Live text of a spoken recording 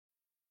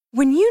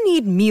When you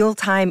need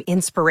mealtime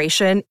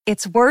inspiration,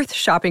 it's worth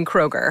shopping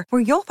Kroger,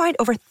 where you'll find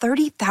over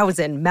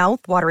 30,000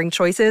 mouth-watering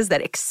choices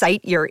that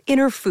excite your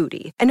inner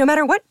foodie. And no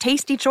matter what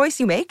tasty choice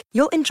you make,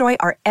 you'll enjoy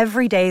our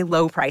everyday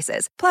low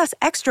prices, plus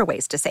extra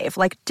ways to save,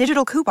 like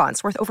digital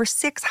coupons worth over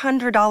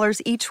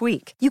 $600 each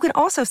week. You can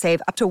also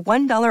save up to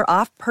 $1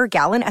 off per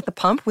gallon at the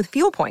pump with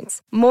fuel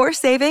points. More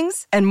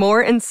savings and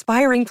more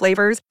inspiring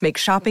flavors make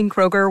shopping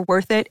Kroger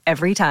worth it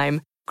every time.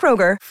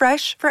 Kroger,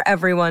 fresh for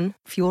everyone.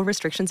 Fuel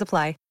restrictions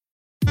apply.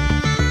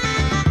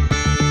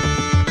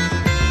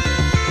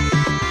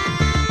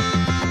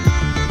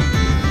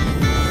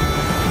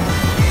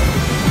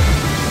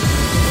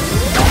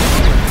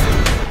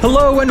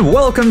 Hello and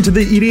welcome to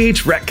the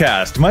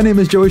EDHRECast. My name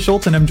is Joey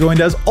Schultz and I'm joined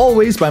as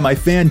always by my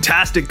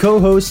fantastic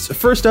co-hosts.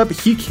 First up,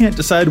 he can't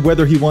decide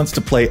whether he wants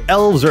to play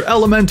elves or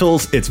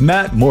elementals. It's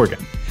Matt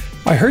Morgan.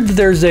 I heard that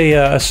there's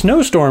a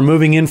snowstorm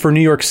moving in for New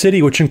York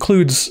City, which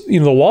includes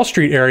the Wall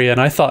Street area, and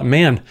I thought,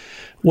 man,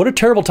 what a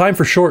terrible time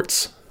for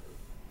shorts.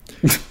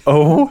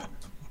 Oh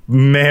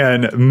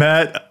man,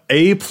 Matt.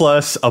 A+,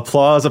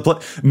 applause.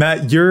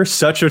 Matt, you're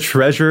such a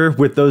treasure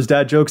with those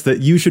dad jokes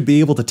that you should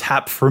be able to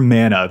tap for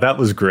mana. That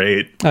was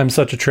great. I'm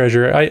such a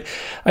treasure.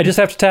 I just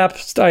have to tap.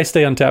 I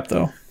stay untapped,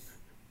 though.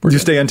 You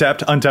stay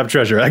untapped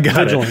treasure. I got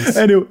vigilance. It.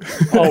 Anyway,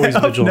 always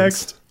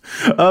vigilance.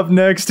 Up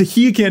next,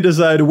 he can't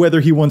decide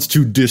whether he wants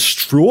to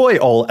destroy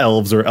all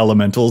elves or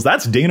elementals.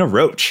 That's Dana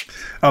Roach.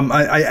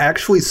 I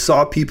actually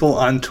saw people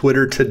on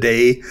Twitter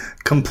today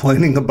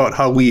complaining about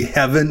how we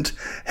haven't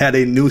had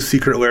a new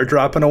secret lair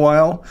drop in a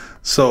while.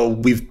 So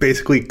we've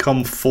basically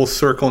come full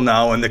circle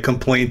now, and the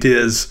complaint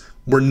is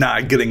we're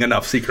not getting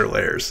enough secret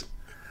lairs.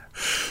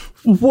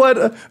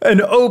 What an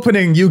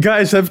opening you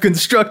guys have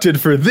constructed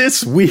for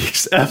this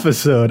week's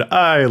episode.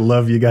 I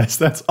love you guys.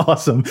 That's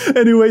awesome.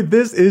 Anyway,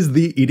 this is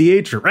the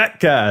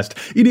EDHRECast.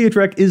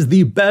 EDHREC is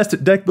the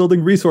best deck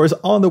building resource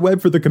on the web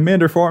for the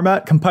Commander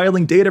format,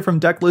 compiling data from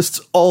deck lists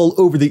all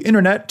over the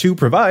internet to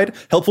provide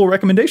helpful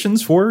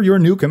recommendations for your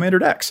new Commander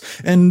decks.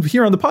 And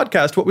here on the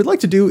podcast, what we'd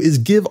like to do is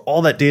give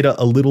all that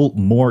data a little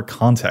more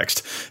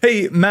context.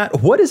 Hey,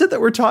 Matt, what is it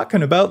that we're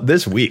talking about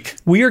this week?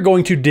 We are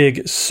going to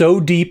dig so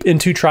deep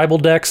into tribal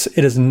decks.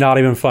 It is not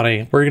even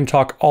funny. We're going to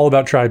talk all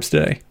about tribes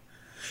today.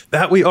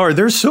 That we are.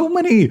 There's so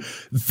many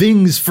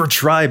things for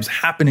tribes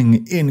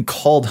happening in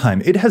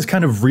Kaldheim. It has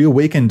kind of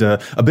reawakened a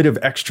bit of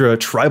extra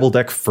tribal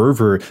deck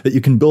fervor that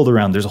you can build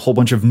around. There's a whole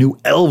bunch of new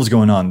elves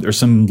going on. There's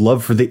some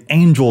love for the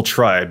angel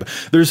tribe.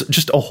 There's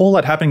just a whole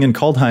lot happening in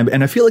Kaldheim,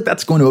 and I feel like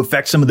that's going to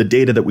affect some of the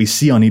data that we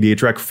see on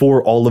EDHREC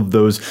for all of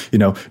those,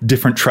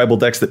 different tribal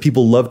decks that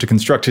people love to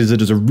construct, because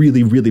it is a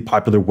really, really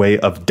popular way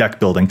of deck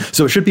building.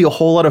 So it should be a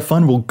whole lot of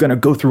fun. We're going to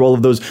go through all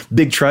of those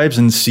big tribes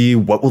and see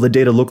what will the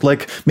data look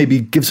like,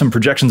 maybe give some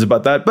projections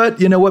about that.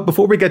 But you know what?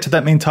 Before we get to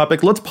that main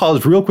topic, let's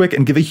pause real quick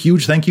and give a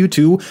huge thank you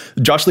to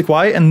Josh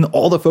Lequai and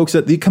all the folks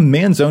at the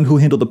Command Zone who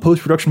handled the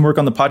post-production work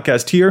on the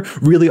podcast here.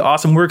 Really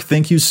awesome work.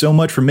 Thank you so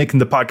much for making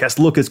the podcast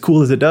look as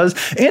cool as it does.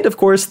 And of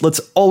course, let's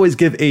always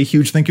give a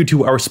huge thank you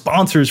to our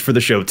sponsors for the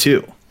show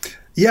too.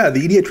 Yeah,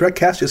 the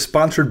EDHRECast is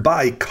sponsored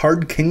by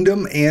Card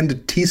Kingdom and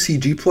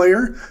TCG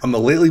Player.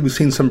 Lately, we've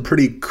seen some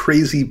pretty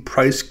crazy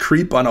price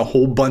creep on a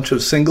whole bunch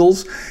of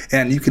singles,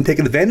 and you can take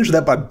advantage of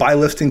that by buy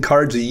listing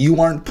cards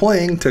you aren't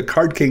playing to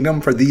Card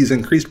Kingdom for these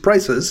increased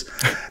prices.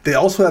 They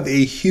also have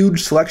a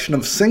huge selection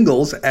of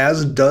singles,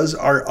 as does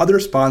our other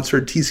sponsor,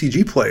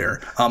 TCG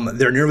Player.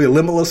 Their nearly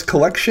limitless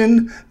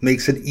collection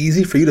makes it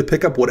easy for you to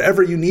pick up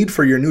whatever you need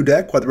for your new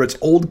deck, whether it's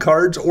old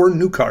cards or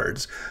new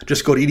cards.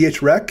 Just go to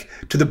EDHREC,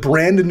 to the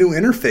brand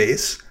new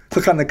interface,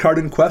 click on the card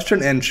in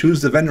question, and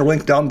choose the vendor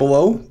link down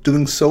below.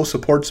 Doing so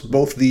supports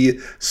both the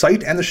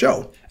site and the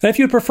show. And if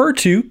you'd prefer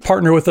to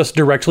partner with us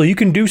directly, you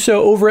can do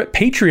so over at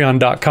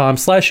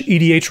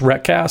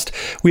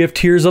patreon.com/EDHRECast. We have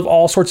tiers of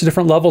all sorts of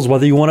different levels,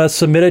 whether you want to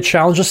submit a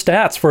challenge of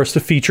stats for us to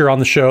feature on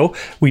the show.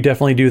 We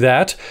definitely do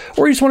that.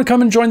 Or you just want to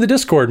come and join the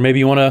Discord. Maybe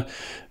you want to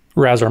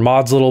razz our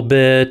mods a little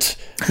bit,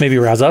 maybe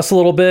razz us a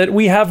little bit.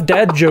 We have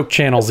dad joke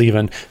channels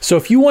even. So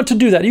if you want to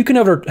do that, you can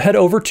head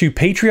over to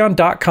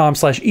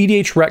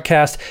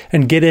patreon.com/EDHRECast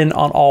and get in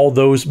on all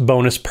those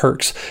bonus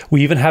perks.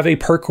 We even have a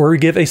perk where we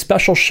give a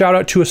special shout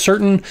out to a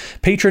certain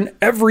patron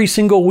every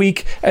single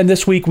week. And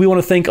this week, we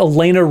want to thank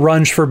Elena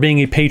Runge for being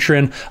a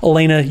patron.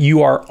 Elena,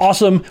 you are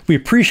awesome. We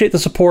appreciate the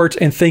support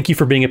and thank you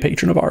for being a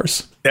patron of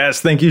ours.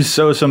 Yes, thank you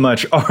so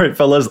much. All right,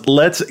 fellas,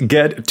 let's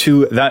get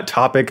to that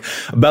topic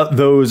about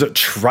those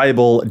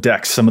tribal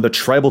decks, some of the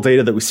tribal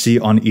data that we see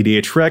on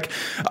EDHREC.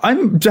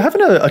 I'm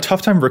having a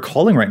tough time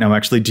recalling right now,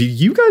 actually. Do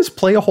you guys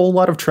play a whole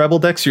lot of tribal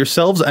decks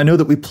yourselves? I know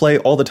that we play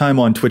all the time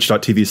on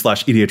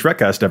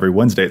twitch.tv/EDHRECast every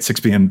Wednesday at 6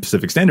 p.m.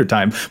 Pacific Standard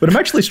Time, but I'm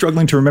actually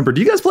struggling to remember.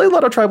 Do you guys play a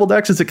lot of tribal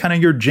decks? Is it kind of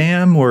your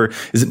jam, or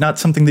is it not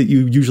something that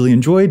you usually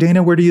enjoy?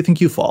 Dana, where do you think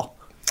you fall?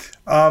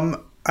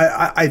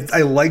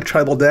 I like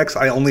tribal decks.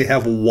 I only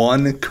have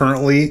one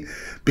currently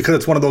because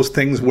it's one of those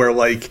things where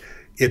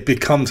it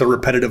becomes a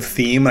repetitive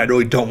theme and I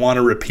really don't want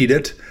to repeat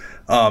it.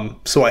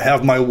 So I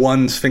have my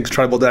one Sphinx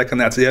tribal deck and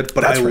that's it.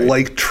 But I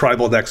like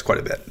tribal decks quite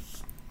a bit.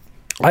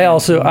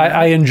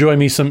 I enjoy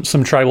me some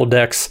tribal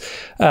decks.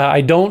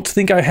 I don't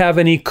think I have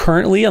any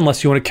currently,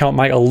 unless you want to count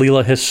my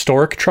Alila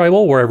Historic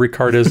Tribal, where every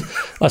card is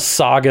a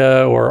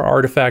saga or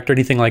artifact or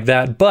anything like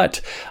that.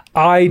 But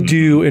I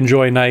do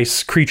enjoy a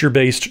nice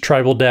creature-based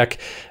tribal deck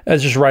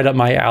as just right up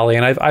my alley,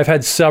 and I've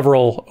had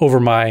several over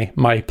my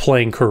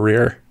playing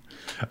career.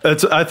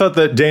 I thought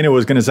that Dana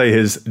was going to say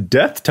his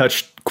Death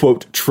Touch,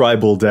 quote,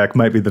 tribal deck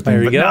might be the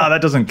thing. But no,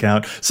 that doesn't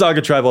count.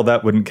 Saga Tribal,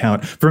 that wouldn't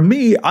count. For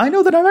me, I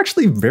know that I'm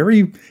actually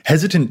very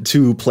hesitant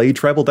to play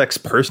tribal decks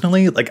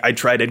personally. Like, I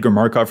tried Edgar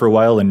Markov for a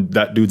while, and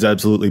that dude's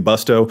absolutely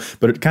busto.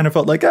 But it kind of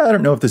felt like, I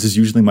don't know if this is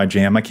usually my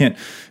jam. I can't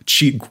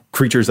cheat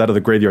creatures out of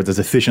the graveyards as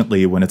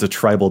efficiently when it's a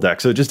tribal deck.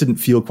 So it just didn't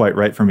feel quite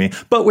right for me.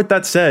 But with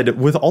that said,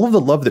 with all of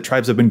the love that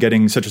tribes have been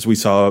getting, such as we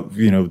saw,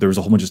 there was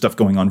a whole bunch of stuff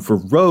going on for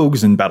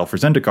Rogues and Battle for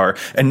Zendikar,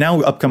 and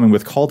now upcoming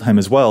with Kaldheim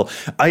as well,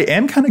 I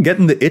am kind of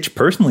getting the itch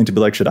personally to be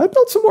like, should I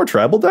build some more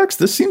tribal decks?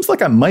 This seems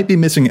like I might be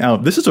missing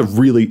out. This is a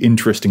really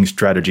interesting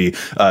strategy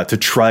to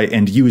try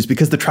and use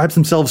because the tribes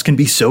themselves can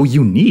be so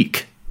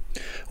unique.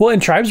 Well,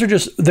 and tribes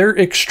they're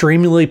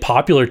extremely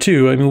popular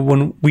too. I mean,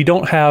 when we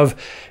don't have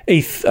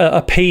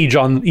a page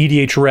on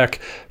EDHREC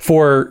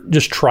for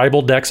just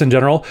tribal decks in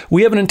general,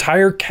 we have an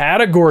entire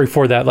category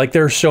for that. Like,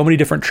 there are so many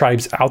different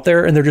tribes out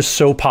there and they're just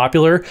so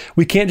popular.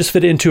 We can't just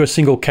fit it into a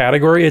single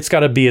category. It's got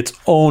to be its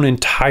own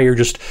entire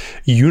just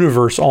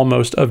universe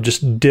almost of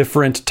just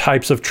different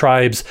types of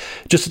tribes.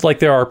 Just like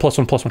there are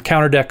 +1/+1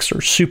 counter decks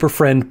or Super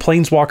Friend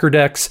Planeswalker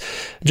decks,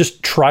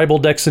 just tribal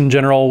decks in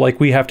general. Like,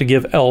 we have to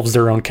give elves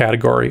their own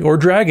category, or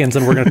dragons,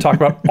 and we're going to talk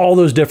about all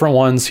those different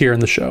ones here in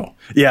the show.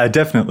 Yeah,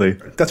 definitely.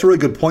 That's a really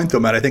good point, though,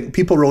 Matt. I think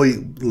people really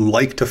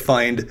like to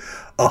find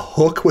a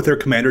hook with their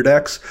commander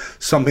decks,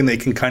 something they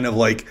can kind of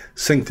like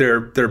sink their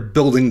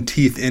building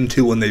teeth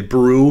into when they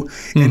brew.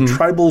 And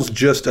tribal's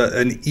just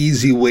an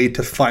easy way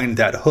to find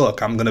that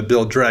hook. I'm going to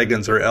build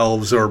dragons or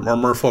elves or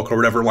merfolk or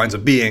whatever it winds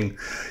up being.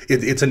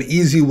 It's an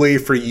easy way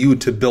for you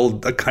to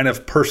build a kind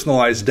of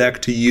personalized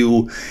deck to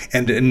you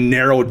and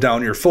narrow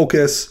down your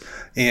focus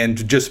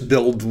and just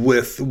build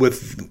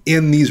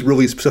within these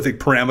really specific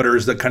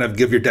parameters that kind of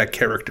give your deck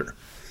character.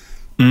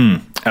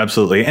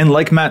 Absolutely. And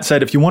like Matt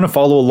said, if you want to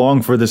follow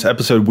along for this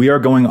episode, we are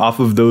going off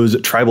of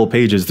those tribal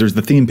pages. There's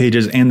the theme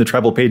pages and the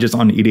tribal pages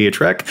on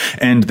EDHREC,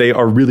 and they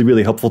are really,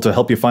 really helpful to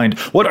help you find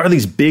what are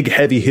these big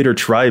heavy hitter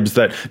tribes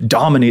that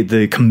dominate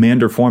the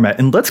commander format.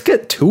 And let's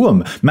get to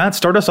them. Matt,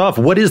 start us off.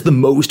 What is the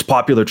most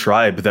popular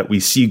tribe that we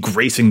see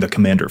gracing the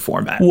commander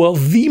format? Well,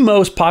 the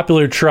most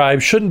popular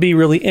tribe shouldn't be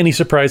really any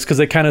surprise because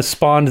they kind of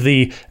spawned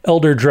the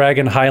Elder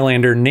Dragon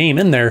Highlander name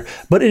in there,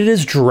 but it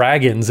is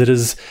dragons. It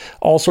is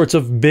all sorts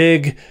of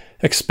big,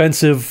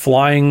 expensive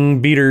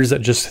flying beaters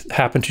that just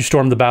happen to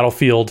storm the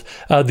battlefield.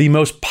 The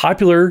most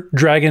popular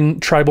dragon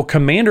tribal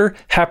commander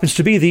happens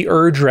to be the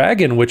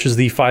Dragon, which is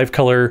the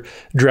 5-color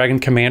dragon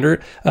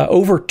commander.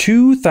 Over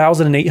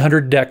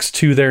 2,800 decks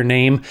to their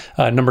name,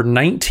 number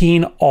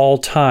 19 all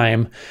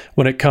time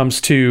when it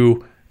comes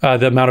to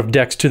the amount of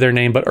decks to their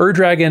name. But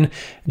Dragon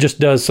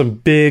just does some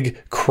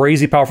big,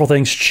 crazy, powerful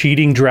things,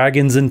 cheating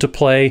dragons into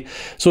play.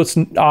 So it's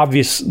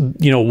obvious,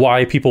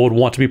 why people would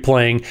want to be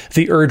playing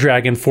the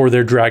Dragon for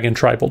their dragon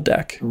tribal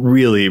deck.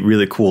 Really,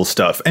 really cool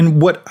stuff. And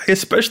what I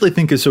especially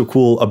think is so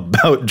cool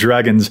about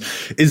dragons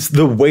is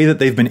the way that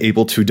they've been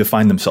able to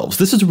define themselves.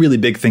 This is a really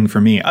big thing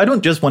for me. I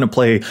don't just want to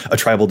play a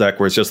tribal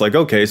deck where it's just like,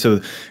 okay, so,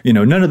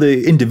 none of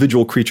the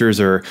individual creatures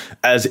are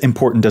as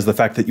important as the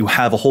fact that you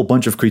have a whole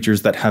bunch of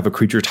creatures that have a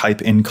creature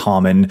type in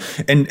common,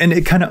 and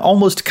it kind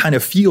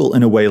of feel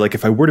in a way like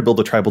if I were to build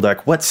a tribal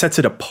deck, what sets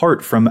it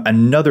apart from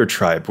another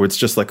tribe where it's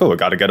just like, oh, I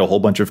got to get a whole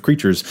bunch of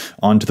creatures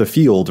onto the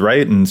field,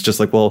 right? And it's just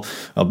like, well,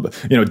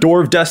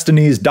 Door of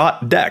Destinies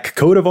deck,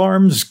 coat of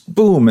arms,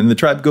 boom, and the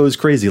tribe goes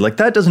crazy. Like,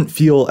 that doesn't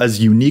feel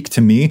as unique to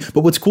me.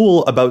 But what's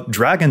cool about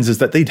dragons is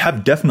that they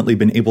have definitely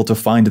been able to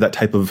find that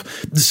type of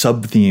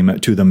sub theme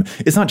to them.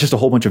 It's not just a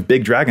whole bunch of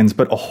big dragons,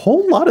 but a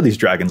whole lot of these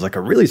dragons, like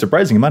a really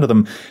surprising amount of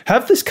them,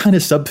 have this kind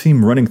of sub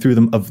theme running through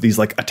them of these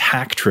like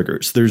attack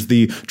triggers. There's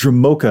the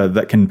Dramoka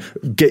that can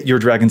get your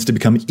dragons to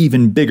become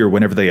even bigger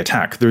whenever they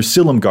attack. There's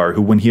Silumgar,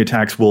 who when he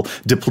attacks will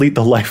deplete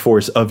the life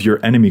force of your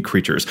enemy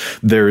creatures.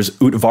 There's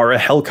Utvara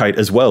Hellkite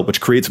as well,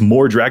 which creates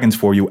more dragons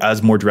for you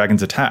as more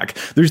dragons attack.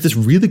 There's this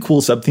really cool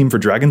sub-theme for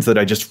dragons that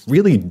I just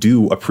really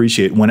do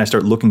appreciate when I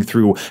start looking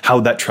through how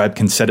that tribe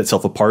can set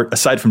itself apart.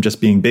 Aside from just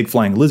being big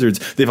flying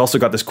lizards, they've also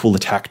got this cool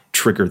attack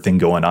trigger thing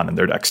going on in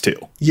their decks too.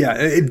 Yeah,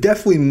 it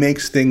definitely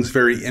makes things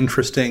very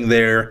interesting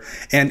there.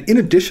 And in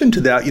addition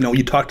to that,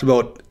 you talked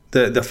about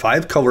the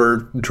 5-color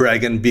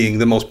dragon being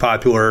the most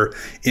popular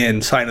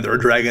in Sign of the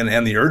Dragon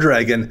and the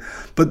Dragon,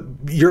 but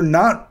you're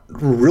not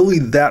really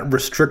that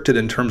restricted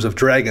in terms of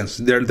dragons.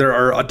 There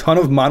are a ton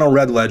of mono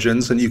red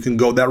legends, and you can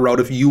go that route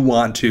if you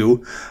want to.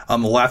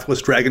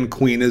 Lathwis Dragon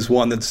Queen is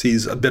one that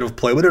sees a bit of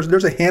play, but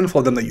there's a handful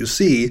of them that you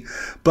see,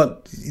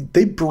 but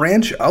they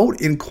branch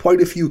out in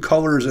quite a few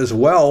colors as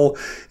well.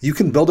 You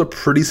can build a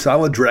pretty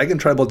solid dragon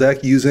tribal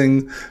deck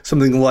using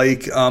something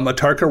like a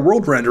Tarka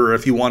World Renderer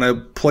if you want to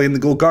play in the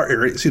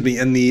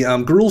in the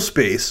Gruul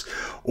space,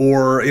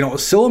 or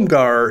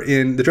Silumgar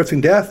in the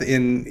Drifting Death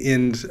in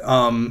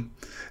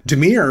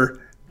Dimir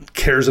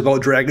cares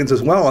about dragons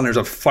as well, and there's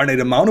a finite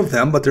amount of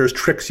them, but there's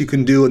tricks you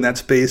can do in that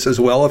space as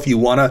well if you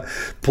want to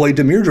play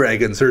Dimir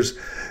dragons.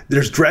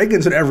 There's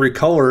dragons in every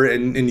color,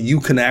 and you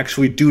can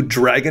actually do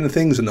dragon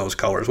things in those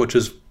colors, which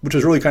is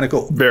really kind of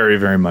cool. Very,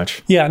 very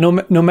much. Yeah,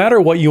 no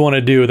matter what you want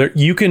to do,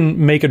 you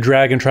can make a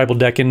dragon tribal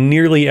deck in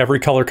nearly every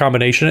color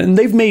combination, and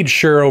they've made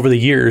sure over the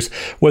years,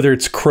 whether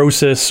it's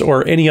Crosus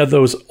or any of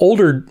those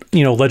older,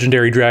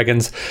 legendary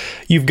dragons,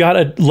 you've got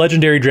a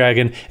legendary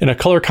dragon in a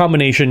color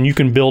combination, you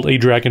can build a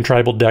dragon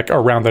tribal deck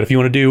around that. If you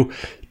want to do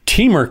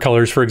Teamer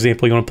colors, for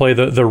example, you want to play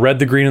the red,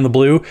 the green, and the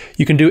blue,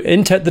 you can do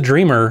Intet the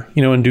Dreamer,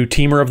 and do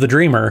Teamer of the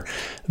Dreamer.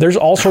 There's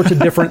all sorts of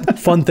different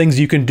fun things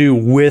you can do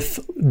with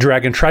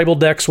dragon tribal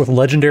decks, with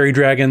legendary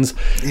dragons.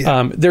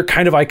 Yeah. They're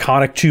kind of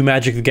iconic to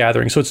Magic the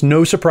Gathering, so it's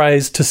no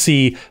surprise to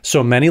see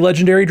so many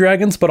legendary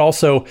dragons, but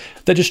also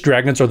that just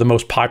dragons are the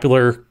most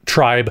popular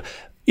tribe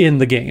in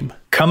the game.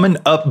 Coming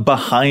up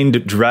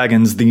behind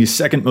dragons, the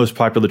second most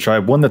popular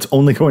tribe, one that's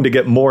only going to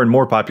get more and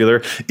more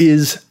popular,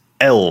 is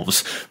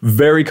elves.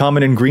 Very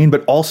common in green,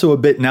 but also a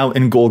bit now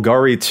in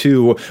Golgari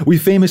too. We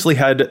famously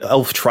had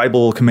elf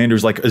tribal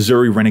commanders like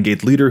Azuri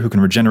Renegade Leader, who can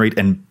regenerate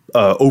and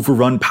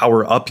overrun,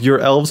 power up your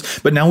elves.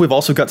 But now we've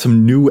also got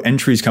some new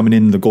entries coming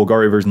in the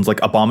Golgari versions,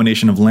 like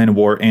Abomination of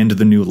Llanowar and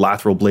the new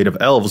Lateral Blade of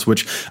Elves,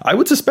 which I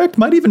would suspect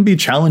might even be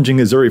challenging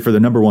Azuri for the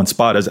number one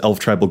spot as elf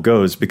tribal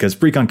goes, because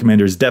precon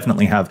commanders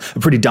definitely have a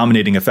pretty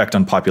dominating effect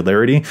on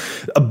popularity.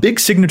 A big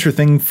signature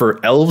thing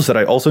for elves that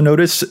I also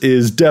notice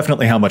is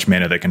definitely how much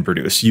mana they can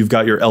produce. You've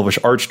got your Elvish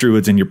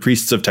Archdruids and your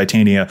Priests of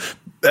Titania.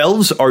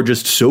 Elves are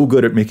just so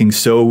good at making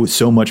so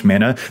much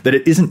mana that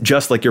it isn't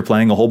just like you're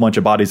playing a whole bunch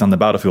of bodies on the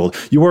battlefield.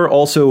 You are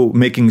also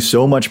making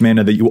so much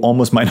mana that you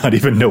almost might not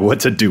even know what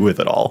to do with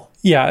it all.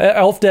 Yeah,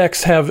 elf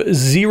decks have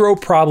zero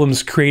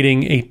problems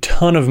creating a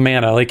ton of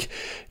mana. Like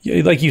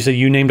you said,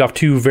 you named off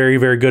two very,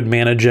 very good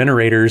mana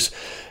generators.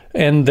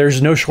 And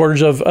there's no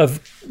shortage of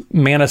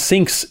mana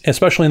sinks,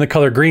 especially in the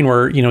color green,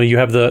 where you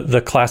have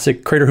the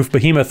classic Craterhoof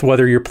Behemoth.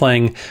 Whether you're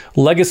playing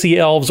Legacy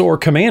Elves or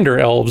Commander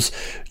Elves,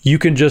 you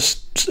can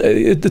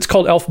it's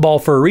called Elf Ball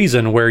for a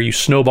reason, where you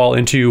snowball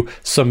into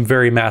some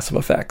very massive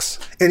effects.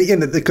 And again,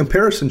 the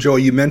comparison, Joe,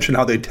 you mentioned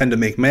how they tend to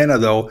make mana,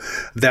 though.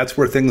 That's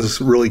where things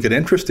really get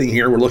interesting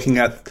here. We're looking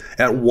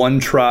at one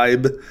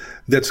tribe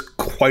that's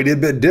quite a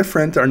bit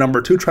different, our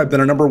number two tribe, than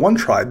our number one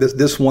tribe.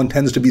 This one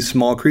tends to be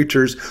small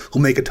creatures who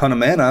make a ton of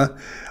mana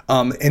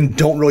and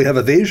don't really have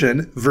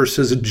evasion,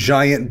 versus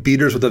giant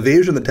beaters with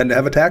evasion that tend to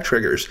have attack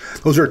triggers.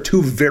 Those are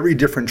two very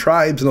different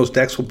tribes, and those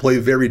decks will play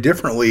very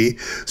differently.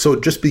 So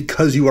just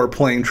because you are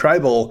playing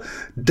tribal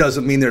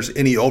doesn't mean there's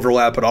any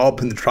overlap at all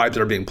in the tribes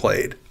that are being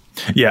played.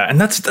 Yeah, and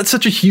that's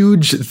such a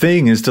huge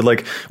thing, is to,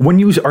 like, when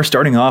you are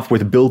starting off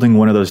with building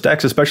one of those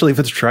decks, especially if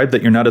it's a tribe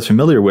that you're not as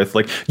familiar with,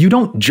 like, you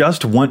don't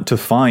just want to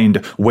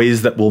find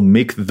ways that will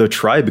make the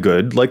tribe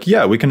good. Like,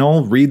 yeah, we can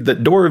all read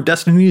that Door of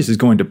Destinies is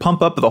going to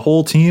pump up the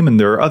whole team, and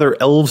there are other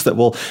elves that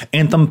will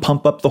Anthem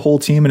pump up the whole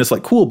team, and it's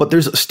like, cool, but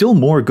there's still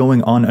more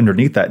going on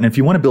underneath that. And if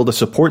you want to build a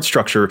support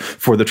structure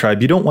for the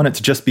tribe, you don't want it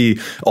to just be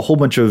a whole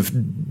bunch of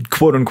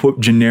quote-unquote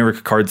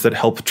generic cards that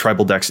help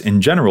tribal decks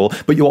in general,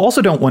 but you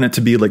also don't want it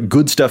to be like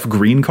good stuff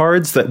green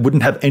cards that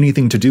wouldn't have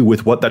anything to do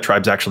with what that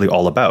tribe's actually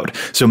all about.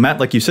 So Matt,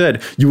 like you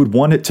said, you would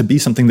want it to be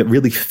something that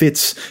really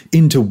fits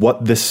into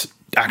what this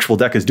actual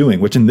deck is doing,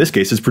 which in this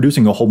case is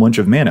producing a whole bunch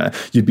of mana.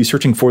 You'd be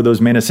searching for those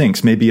mana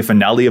sinks. Maybe a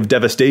Finale of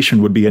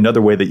Devastation would be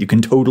another way that you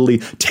can totally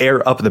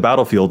tear up the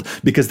battlefield,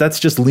 because that's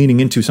just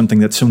leaning into something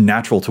that's so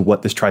natural to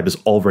what this tribe is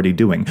already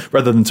doing,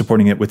 rather than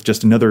supporting it with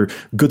just another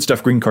good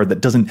stuff green card that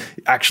doesn't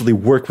actually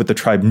work with the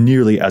tribe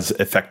nearly as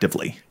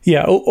effectively.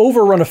 Yeah,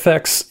 overrun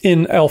effects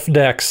in elf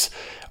decks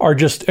are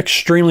just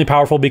extremely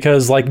powerful,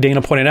 because, like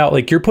Dana pointed out,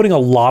 like, you're putting a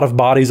lot of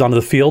bodies onto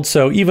the field.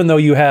 So even though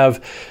you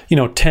have,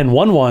 10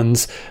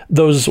 1/1s,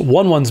 those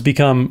 1/1s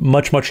become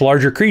much, much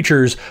larger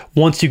creatures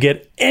once you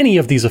get any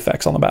of these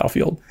effects on the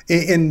battlefield.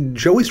 And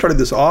Joey started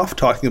this off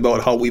talking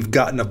about how we've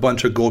gotten a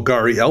bunch of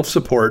Golgari elf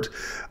support.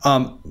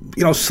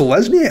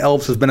 Selesnya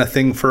elves has been a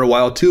thing for a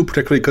while too,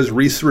 particularly because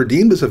Reese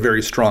Redeemed is a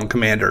very strong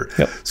commander.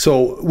 Yep.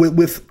 So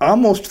with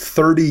almost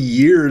 30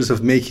 years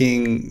of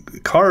making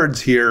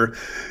cards here,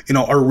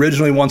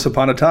 originally once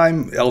upon a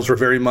time, elves were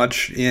very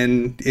much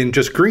in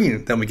just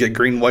green. Then we get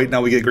green white,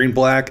 now we get green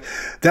black.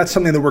 That's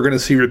something that we're going to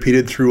see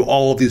repeated through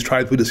all of these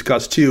tribes we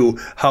discussed too,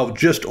 how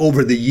just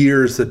over the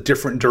years, the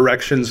different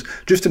directions,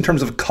 just in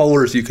terms of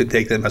colors you can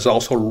take them, has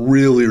also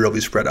really,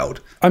 really spread out.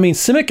 I mean,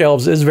 Simic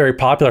elves is very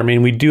popular. I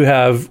mean, we do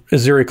have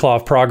Azuri Claw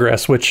of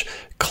Progress, which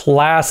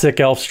Classic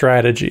elf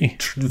strategy.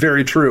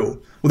 Very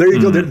true. Well, there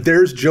you go.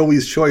 There's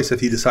Joey's choice if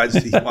he decides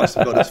he wants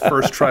to build his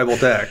first tribal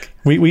deck.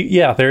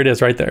 Yeah, there it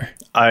is right there.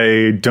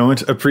 I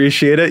don't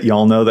appreciate it.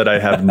 Y'all know that I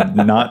have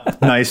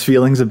not nice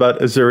feelings about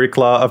Azuri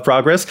Claw of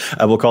Progress.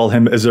 I will call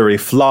him Azuri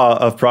Flaw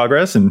of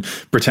Progress and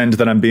pretend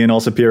that I'm being all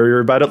superior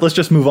about it. Let's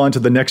just move on to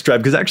the next tribe.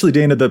 Because actually,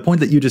 Dana, the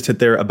point that you just hit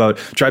there about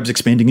tribes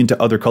expanding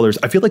into other colors,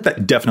 I feel like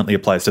that definitely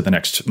applies to the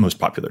next most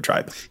popular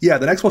tribe. Yeah,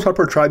 the next most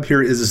popular tribe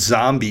here is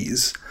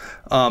zombies,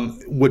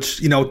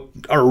 which,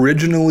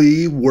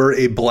 originally were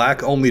a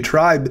black-only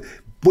tribe.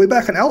 Way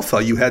back in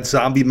Alpha, you had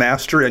Zombie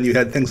Master and you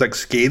had things like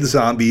Scathe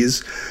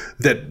Zombies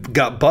that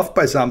got buffed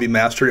by Zombie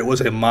Master. It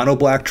was a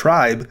mono-black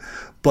tribe.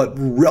 But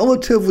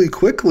relatively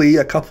quickly,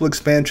 a couple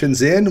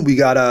expansions in, we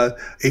got a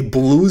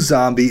blue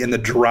zombie in the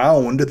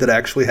Drowned that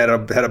actually had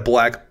a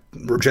black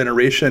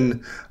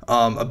regeneration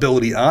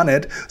ability on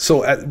it.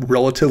 So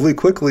relatively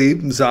quickly,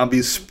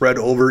 zombies spread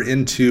over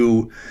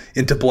into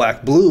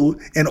black blue.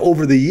 And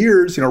over the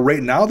years,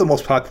 right now the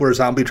most popular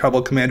zombie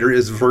tribal commander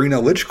is Verena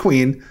Lich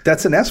Queen.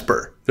 That's an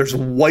Esper. There's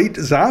white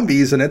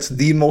zombies, and it's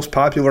the most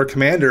popular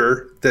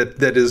commander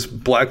that is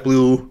black,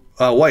 blue,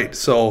 white.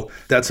 So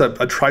that's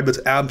a tribe that's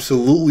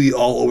absolutely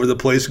all over the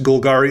place.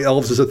 Golgari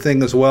elves is a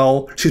thing as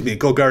well.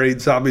 Golgari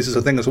zombies is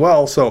a thing as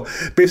well. So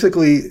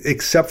basically,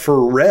 except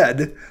for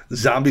red,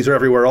 zombies are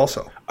everywhere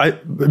also.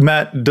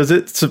 Matt, does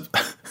it...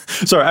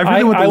 Sorry, I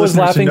really want the I was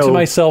laughing to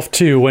myself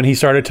too when he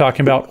started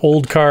talking about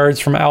old cards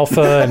from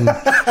Alpha and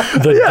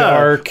the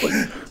dark...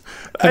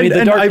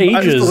 the Dark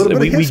Ages,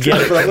 we get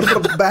it. A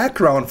little bit of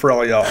background for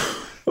all y'all.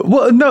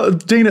 Well, no,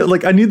 Dana,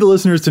 I need the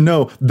listeners to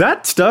know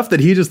that stuff that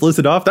he just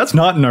listed off, that's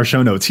not in our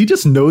show notes. He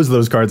just knows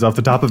those cards off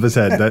the top of his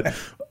head. That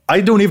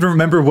I don't even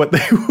remember what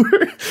they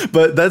were,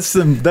 but that's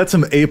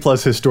some A+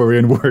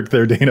 historian work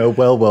there, Dana.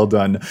 Well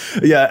done.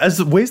 Yeah,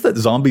 as ways that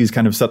zombies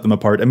kind of set them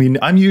apart. I mean,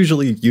 I'm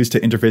usually used to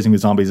interfacing with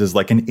zombies as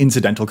an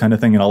incidental kind of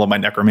thing in all of my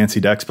necromancy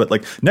decks, but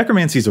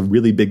necromancy is a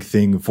really big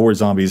thing for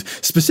zombies,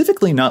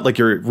 specifically not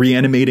you're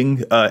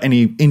reanimating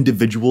any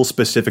individual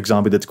specific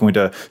zombie that's going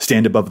to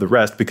stand above the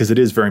rest, because it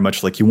is very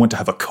much you want to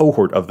have a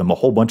cohort of them, a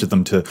whole bunch of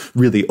them to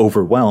really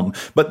overwhelm.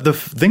 But the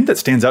thing that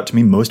stands out to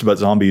me most about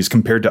zombies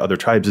compared to other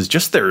tribes is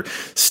just their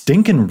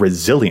stinking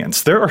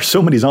resilience. There are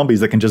so many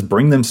zombies that can just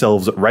bring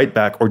themselves right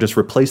back or just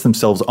replace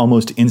themselves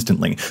almost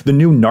instantly. The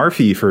new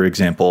Narfi, for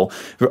example,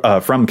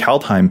 from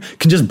Kaldheim,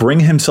 can just bring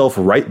himself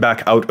right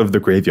back out of the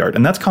graveyard.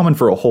 And that's common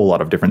for a whole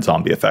lot of different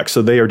zombie effects.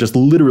 So they are just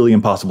literally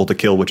impossible to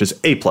kill, which is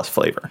A+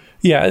 flavor.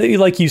 Yeah,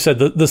 like you said,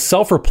 the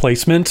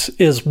self-replacement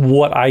is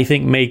what I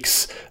think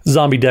makes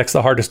zombie decks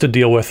the hardest to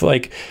deal with.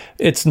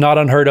 It's not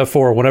unheard of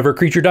for whenever a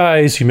creature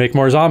dies, you make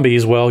more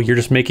zombies. Well, you're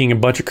just making a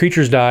bunch of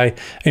creatures die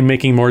and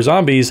making more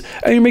zombies,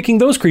 and you're making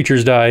those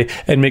creatures die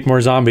and make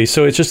more zombies.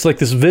 So it's just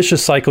this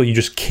vicious cycle you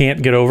just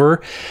can't get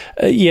over.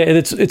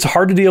 It's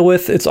hard to deal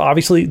with.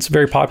 It's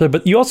very popular,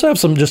 but you also have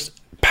some just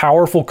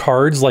powerful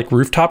cards like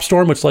Rooftop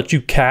Storm, which lets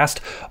you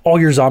cast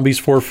all your zombies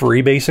for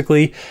free,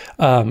 basically.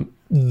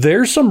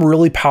 There's some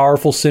really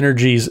powerful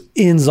synergies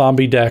in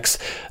zombie decks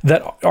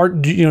that are,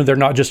 they're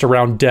not just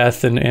around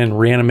death and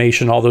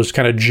reanimation, all those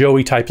kind of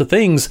Joey types of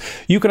things.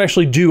 You can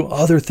actually do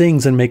other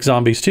things and make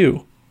zombies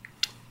too.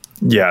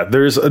 Yeah,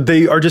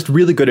 they are just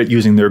really good at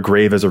using their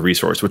grave as a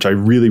resource, which I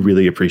really,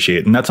 really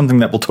appreciate. And that's something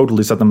that will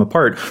totally set them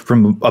apart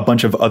from a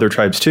bunch of other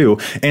tribes too.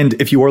 And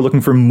if you are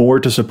looking for more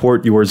to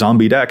support your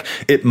zombie deck,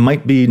 it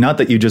might be not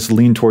that you just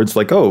lean towards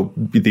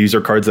these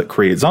are cards that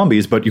create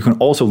zombies, but you can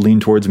also lean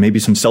towards maybe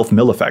some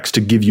self-mill effects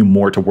to give you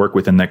more to work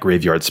with in that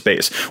graveyard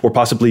space, or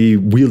possibly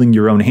wheeling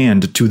your own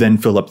hand to then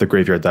fill up the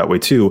graveyard that way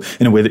too,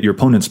 in a way that your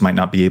opponents might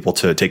not be able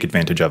to take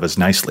advantage of as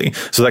nicely.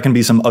 So that can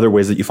be some other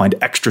ways that you find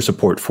extra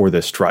support for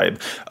this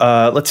tribe.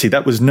 Let's see,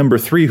 that was number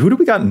 3. Who do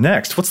we got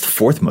next? What's the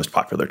 4th most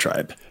popular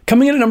tribe?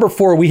 Coming in at number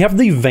 4, we have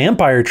the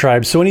vampire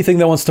tribe. So anything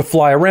that wants to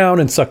fly around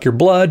and suck your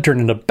blood, turn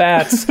into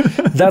bats,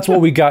 that's what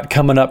we got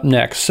coming up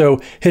next.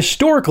 So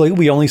historically,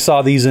 we only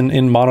saw these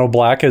in mono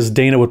black, as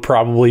Dana would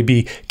probably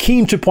be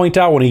keen to point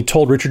out when he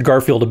told Richard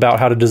Garfield about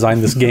how to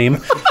design this game.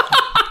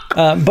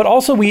 But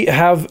also we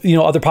have,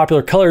 other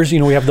popular colors.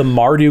 We have the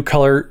Mardu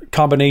color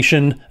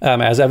combination,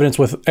 as evidenced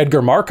with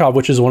Edgar Markov,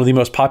 which is one of the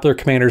most popular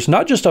commanders,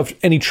 not just of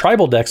any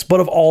tribal decks, but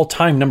of all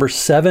time. Number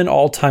 7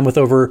 all time with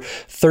over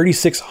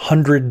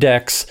 3,600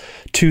 decks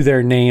to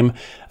their name.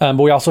 But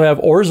we also have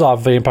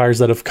Orzhov vampires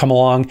that have come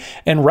along,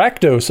 and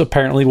Rakdos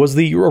apparently was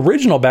the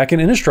original back in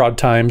Innistrad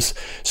times.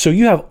 So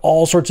you have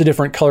all sorts of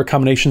different color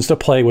combinations to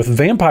play with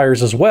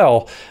vampires as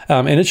well.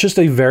 And it's just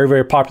a very,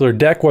 very popular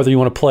deck, whether you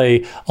want to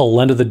play a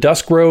Lend of the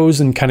Dusk Rose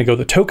and kind of go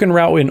the token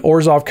route in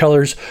Orzhov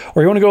colors,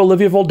 or you want to go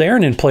Olivia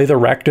Voldaren and play play the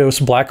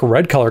Rakdos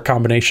black-red color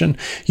combination.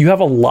 You have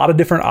a lot of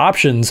different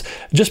options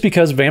just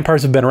because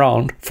vampires have been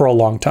around for a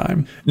long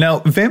time. Now,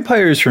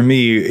 vampires for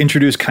me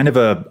introduce kind of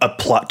a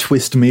plot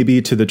twist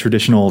maybe to the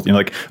traditional,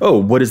 like, oh,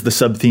 what is the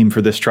sub-theme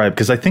for this tribe?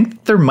 Because I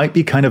think there might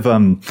be kind of,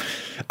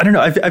 I don't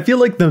know, I feel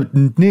like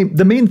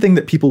the main thing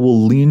that people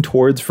will lean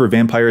towards for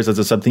vampires as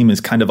a sub-theme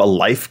is kind of a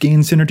life gain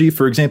synergy.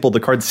 For example, the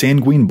card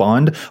Sanguine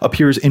Bond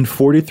appears in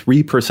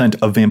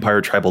 43% of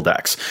vampire tribal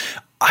decks.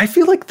 I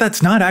feel like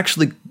that's not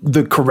actually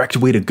the correct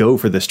way to go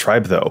for this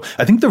tribe, though.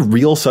 I think the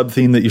real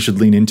sub-theme that you should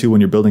lean into when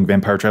you're building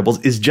vampire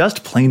tribals is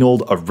just plain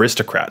old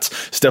aristocrats.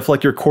 Stuff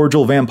like your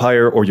cordial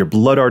vampire or your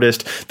blood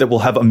artist that will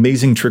have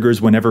amazing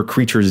triggers whenever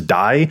creatures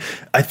die.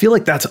 I feel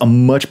like that's a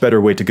much better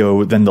way to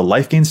go than the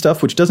life gain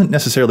stuff, which doesn't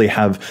necessarily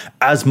have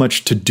as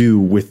much to do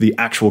with the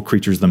actual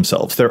creatures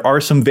themselves. There are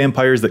some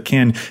vampires that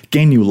can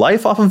gain you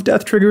life off of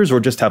death triggers or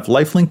just have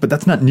lifelink, but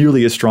that's not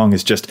nearly as strong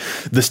as just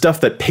the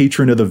stuff that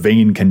Patron of the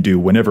Vein can do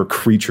whenever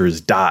creatures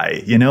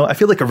die. I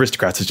feel like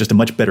aristocrats is just a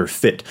much better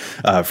fit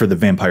for the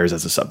vampires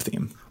as a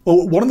sub-theme.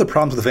 Well, one of the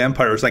problems with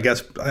vampires, I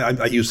guess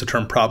I use the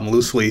term problem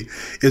loosely,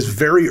 is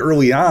very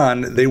early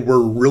on, they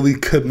were really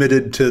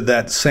committed to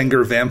that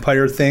Sanger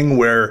vampire thing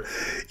where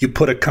you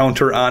put a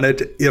counter on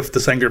it if the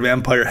Sanger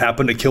vampire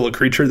happened to kill a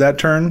creature that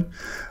turn.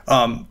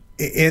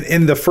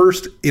 In the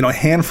first,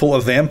 handful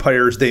of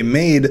vampires they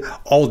made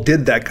all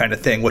did that kind of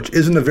thing, which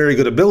isn't a very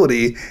good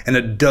ability, and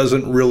it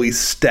doesn't really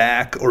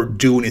stack or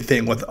do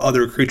anything with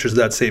other creatures of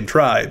that same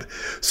tribe.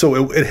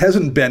 So it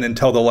hasn't been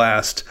until the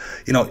last,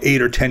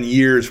 8 or 10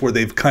 years where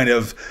they've kind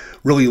of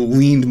really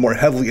leaned more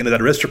heavily into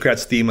that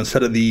aristocrats theme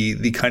instead of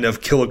the kind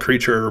of kill a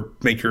creature,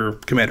 make your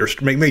commander,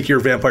 make your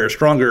vampire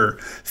stronger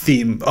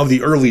theme of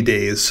the early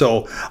days.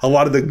 So a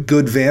lot of the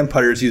good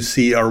vampires you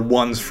see are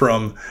ones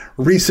from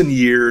recent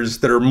years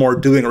that are more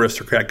doing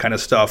aristocrat kind of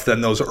stuff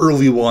than those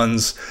early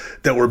ones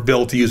that were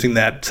built using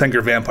that Sanger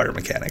vampire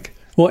mechanic.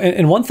 Well,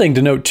 and one thing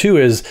to note too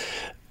is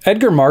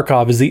Edgar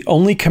Markov is the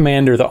only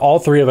commander that all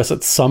three of us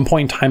at some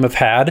point in time have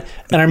had.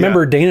 And I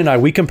remember Dane and I,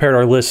 we compared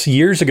our lists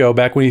years ago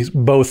back when we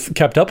both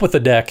kept up with the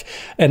deck,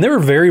 and they were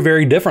very,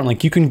 very different.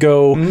 Like you can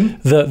go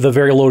the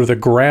very low to the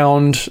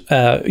ground,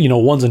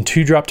 1s and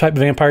 2-drop type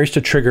vampires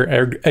to trigger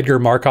Edgar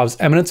Markov's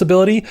Eminence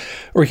ability,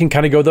 or you can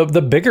kind of go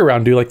the bigger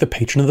round, do like the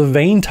Patron of the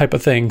Vein type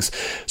of things.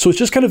 So it's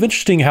just kind of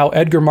interesting how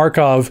Edgar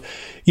Markov,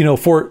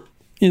 for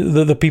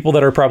the people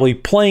that are probably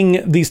playing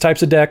these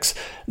types of decks,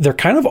 they're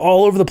kind of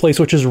all over the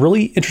place, which is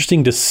really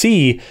interesting to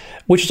see,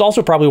 which is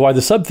also probably why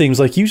the sub-themes,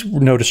 like you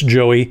noticed,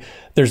 Joey,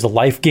 there's the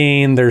life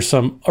gain, there's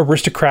some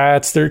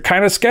aristocrats, they're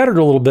kind of scattered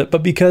a little bit,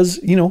 but because,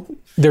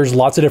 there's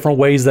lots of different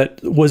ways that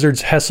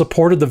Wizards has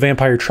supported the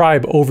vampire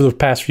tribe over the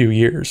past few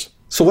years.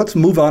 So let's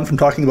move on from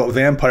talking about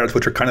vampires,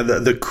 which are kind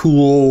of the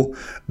cool,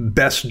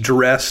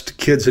 best-dressed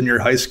kids in your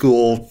high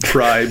school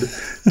tribe,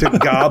 to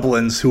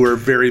goblins, who are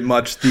very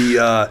much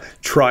the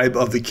tribe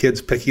of the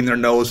kids picking their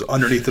nose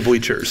underneath the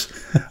bleachers.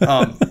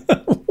 And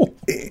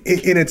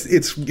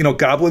it's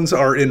goblins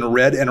are in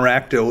red and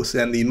Rakdos,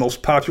 and the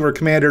most popular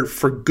commander,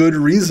 for good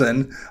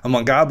reason,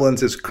 among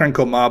goblins is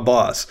Krenko Ma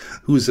Boss,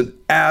 who's an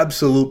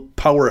absolute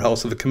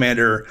powerhouse of a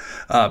commander,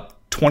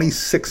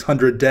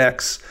 2,600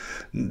 decks,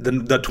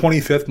 the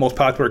 25th most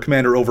popular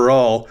commander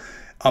overall,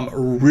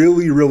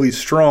 really, really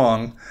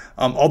strong.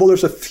 Although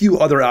there's a few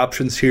other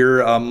options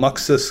here,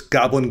 Muxus,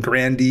 Goblin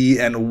Grandee,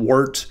 and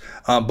Wart,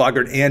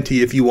 Boggart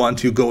Ante, if you want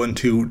to go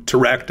into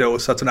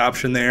Rakdos, that's an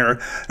option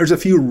there. There's a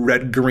few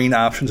red-green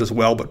options as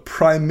well, but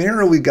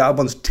primarily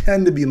goblins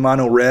tend to be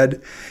mono-red,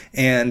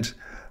 and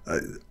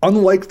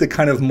unlike the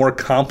kind of more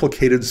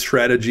complicated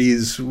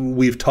strategies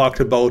we've talked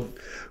about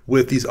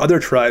with these other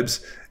tribes,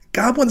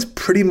 goblins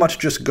pretty much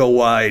just go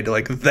wide.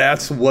 Like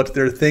that's what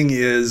their thing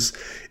is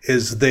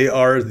they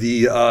are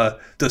the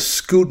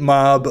scoot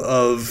mob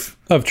of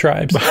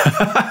tribes.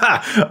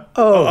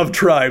 Of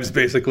tribes,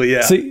 basically,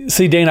 yeah.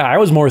 See, Dana, I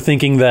was more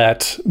thinking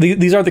that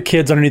these are the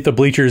kids underneath the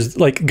bleachers.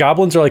 Like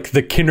goblins are like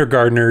the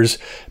kindergartners,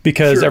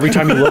 because every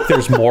time you look,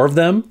 there's more of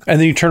them, and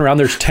then you turn around,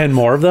 there's 10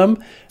 more of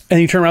them, and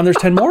you turn around, there's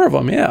 10 more of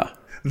them. Yeah.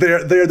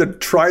 They're the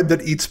tribe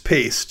that eats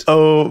paste.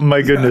 Oh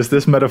my goodness,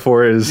 this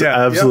metaphor is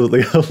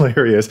absolutely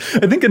hilarious.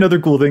 I think another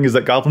cool thing is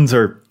that goblins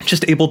are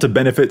just able to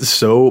benefit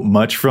so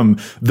much from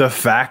the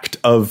fact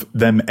of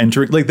them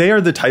entering. Like they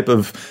are the type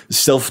of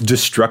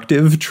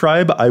self-destructive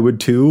tribe, I would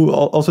too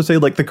also say.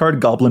 Like the card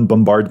Goblin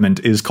Bombardment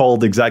is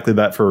called exactly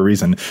that for a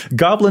reason.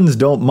 Goblins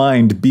don't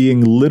mind being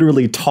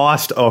literally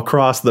tossed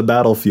across the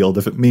battlefield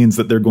if it means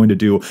that they're going to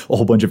do a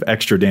whole bunch of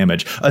extra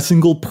damage. A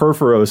single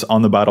Perforos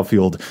on the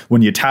battlefield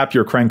when you tap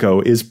your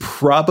Krenko is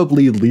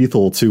probably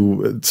lethal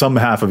to some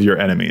half of your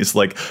enemies.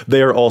 Like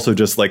they are also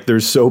just like,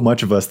 there's so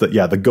much of us that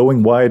the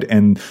going wide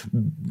and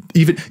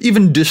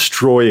even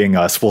destroying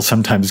us will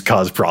sometimes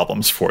cause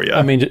problems for you.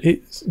 I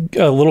mean,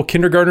 a little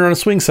kindergartner on a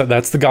swing set,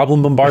 that's the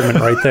Goblin Bombardment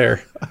right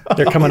there.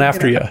 They're coming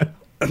after you.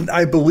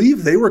 I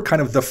believe they were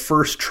kind of the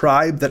first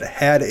tribe that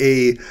had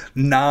a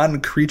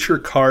non-creature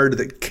card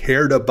that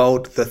cared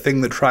about the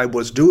thing the tribe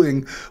was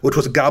doing, which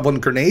was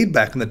Goblin Grenade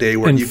back in the day.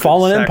 Where and you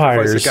Fallen could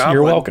sacrifice Empires, a goblin.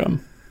 You're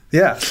welcome.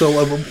 Yeah,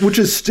 so which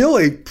is still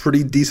a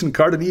pretty decent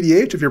card in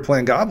EDH if you're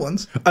playing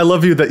goblins. I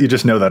love you that you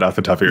just know that off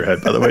the top of your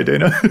head, by the way,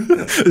 Dana.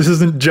 This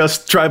isn't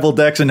just tribal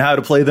decks and how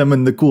to play them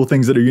and the cool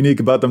things that are unique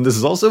about them. This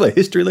is also a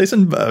history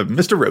lesson by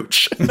Mr.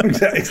 Roach.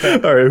 Exactly.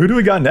 All right, who do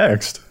we got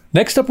next?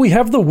 Next up, we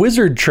have the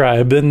Wizard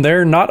Tribe, and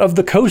they're not of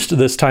the coast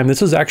this time.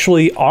 This is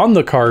actually on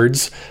the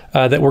cards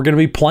that we're going to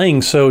be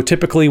playing. So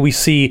typically we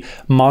see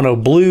mono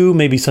blue,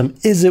 maybe some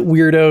Izzet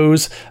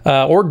weirdos,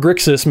 or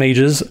Grixis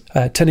mages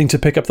tending to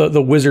pick up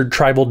the Wizard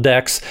Tribal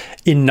decks.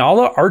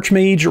 Inala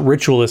Archmage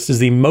Ritualist is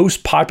the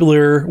most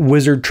popular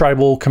Wizard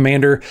Tribal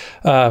commander.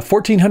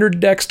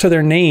 1,400 decks to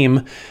their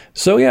name.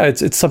 So yeah,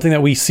 it's something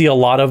that we see a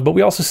lot of, but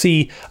we also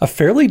see a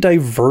fairly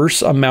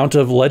diverse amount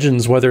of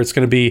legends, whether it's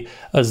going to be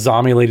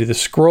Azami Lady of the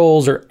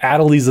Scrolls or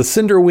Adeliz the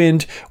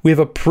Cinderwind. We have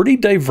a pretty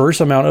diverse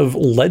amount of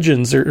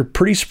legends. They're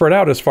pretty spread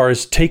out as far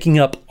as taking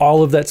up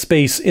all of that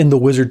space in the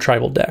Wizard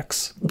Tribal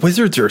decks.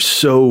 Wizards are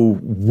so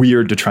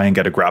weird to try and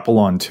get a grapple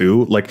on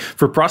too. Like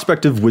for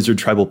prospective Wizard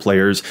Tribal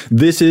players,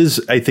 this is,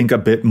 I think, a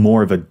bit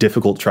more of a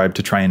difficult tribe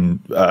to try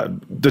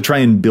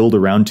and build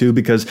around to,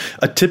 because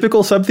a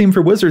typical sub-theme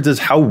for Wizards is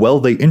how well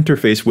they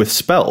interface with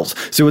spells.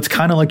 So it's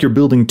kind of like you're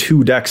building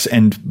two decks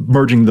and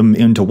merging them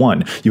into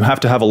one. You have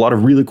to have a lot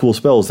of really cool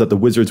spells that the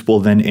Wizards will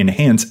then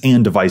enhance,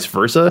 and vice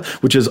versa,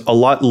 which is a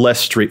lot less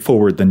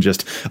straightforward than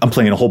just I'm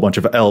playing a whole bunch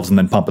of elves and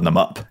then pumping them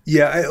up.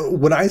 Yeah,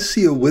 when I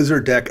see a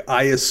Wizard deck,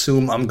 I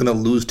assume I'm going to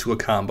lose to a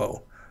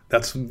combo.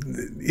 That's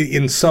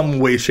in some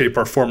way, shape,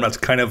 or form. That's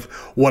kind of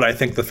what I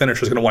think the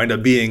finisher is going to wind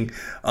up being.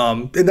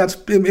 And that's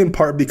in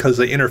part because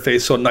they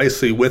interface so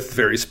nicely with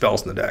various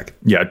spells in the deck.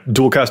 Yeah,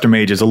 Dualcaster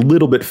Mage is a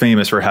little bit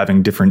famous for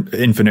having different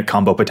infinite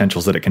combo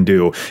potentials that it can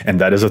do. And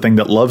that is a thing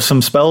that loves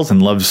some spells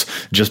and loves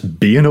just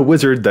being a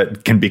wizard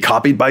that can be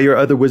copied by your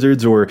other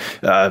wizards or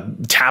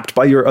tapped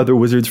by your other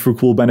wizards for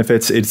cool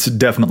benefits. It's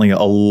definitely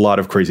a lot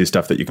of crazy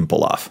stuff that you can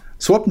pull off.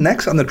 So up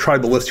next on the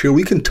tribal list here,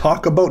 we can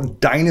talk about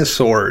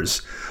dinosaurs,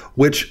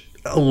 which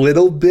a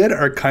little bit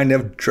are kind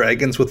of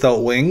dragons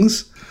without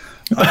wings.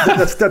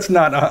 That's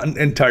not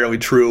entirely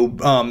true,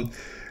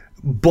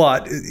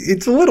 but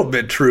it's a little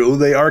bit true.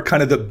 They are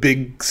kind of the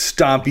big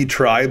stompy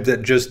tribe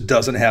that just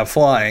doesn't have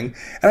flying,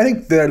 and I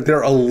think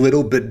they're a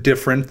little bit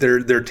different.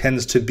 There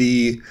tends to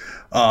be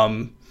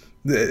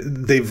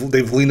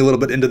they've leaned a little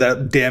bit into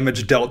that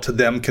damage dealt to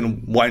them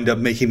can wind up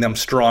making them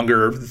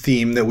stronger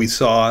theme that we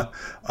saw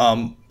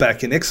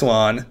back in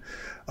Ixalan.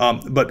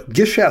 But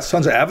Gishath,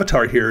 Sons of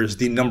Avatar here is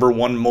the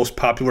 #1 most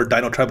popular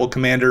Dino Tribal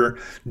commander,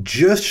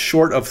 just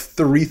short of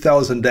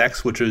 3,000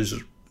 decks, which is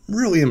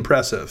really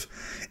impressive.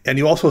 And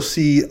you also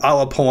see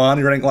Ala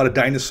Palani running a lot of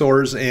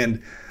dinosaurs,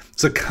 and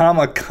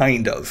Zakama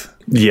kind of.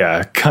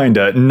 Yeah,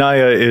 kinda.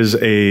 Naya is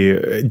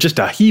just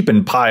a heap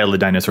and pile of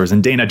dinosaurs.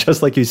 And Dana,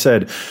 just like you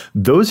said,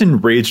 those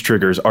enrage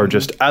triggers are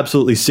just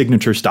absolutely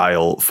signature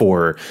style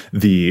for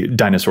the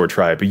dinosaur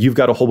tribe. You've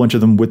got a whole bunch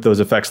of them with those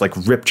effects like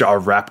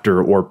Ripjaw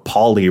Raptor or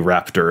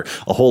Polyraptor.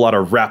 A whole lot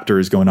of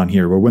raptors going on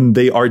here, where when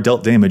they are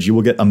dealt damage, you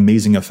will get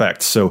amazing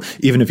effects. So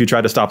even if you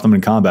try to stop them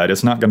in combat,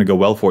 it's not going to go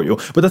well for you.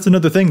 But that's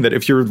another thing, that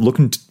if you're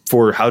looking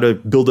for how to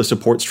build a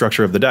support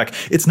structure of the deck,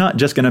 it's not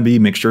just going to be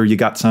make sure you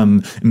got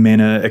some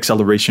mana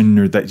acceleration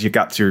or that you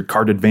got your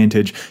card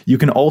advantage. You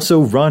can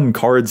also run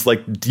cards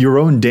like your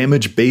own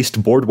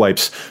damage-based board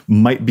wipes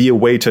might be a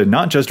way to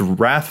not just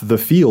wrath the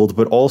field,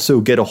 but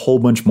also get a whole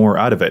bunch more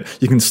out of it.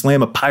 You can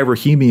slam a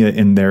Pyrohemia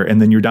in there, and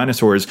then your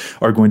dinosaurs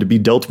are going to be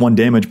dealt 1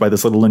 damage by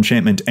this little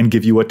enchantment and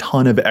give you a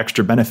ton of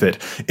extra benefit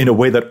in a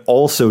way that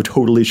also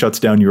totally shuts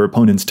down your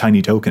opponent's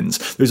tiny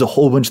tokens. There's a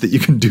whole bunch that you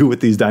can do with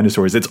these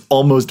dinosaurs. It's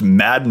almost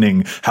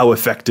maddening how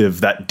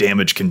effective that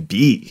damage can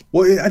be.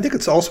 Well, I think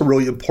it's also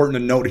really important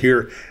to note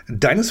here,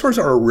 dinosaurs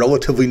are a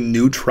relatively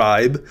new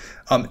tribe.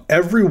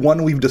 Every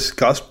one we've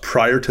discussed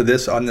prior to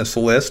this on this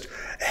list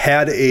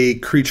had a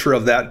creature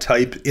of that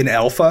type in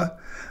alpha.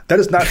 That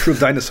is not true of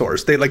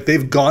dinosaurs.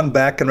 They've gone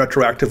back and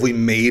retroactively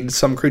made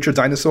some creature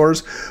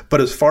dinosaurs,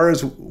 but as far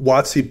as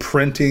WotC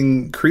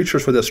printing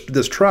creatures for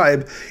this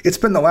tribe, it's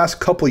been the last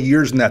couple of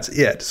years and that's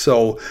it.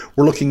 So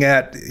we're looking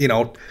at,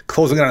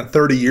 closing on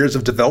 30 years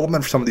of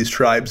development for some of these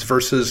tribes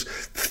versus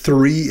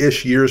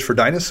 3-ish years for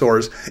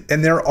dinosaurs,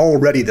 and they're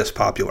already this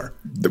popular.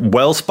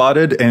 Well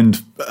spotted,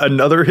 and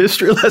another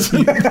history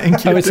lesson.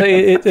 Thank you. I would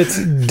say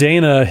it's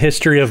Dana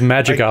history of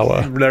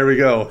Magigawa. There we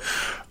go.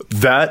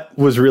 That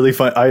was really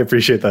fun. I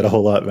appreciate that a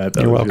whole lot, Matt.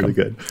 That was welcome. really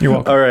good. You're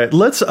welcome. All right,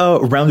 let's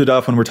round it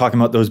off when we're talking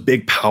about those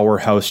big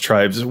powerhouse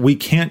tribes. We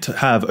can't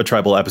have a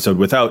tribal episode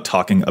without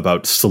talking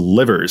about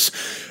slivers.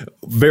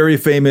 Very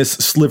famous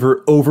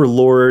sliver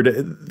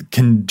overlord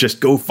can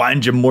just go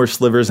find you more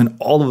slivers, and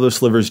all of those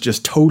slivers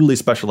just totally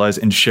specialize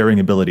in sharing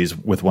abilities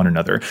with one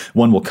another.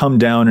 One will come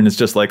down and it's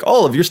just like,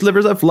 all of your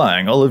slivers are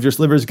flying. All of your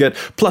slivers get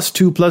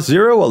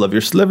 +2/+0. All of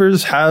your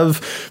slivers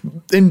have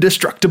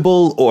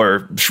indestructible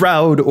or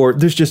shroud, or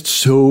there's just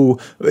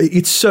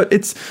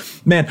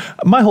man,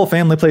 my whole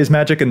family plays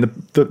Magic, and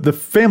the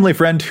family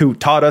friend who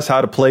taught us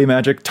how to play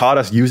Magic taught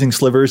us using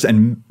slivers,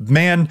 and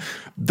man,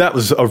 that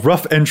was a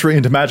rough entry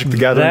into Magic the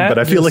Gathering, but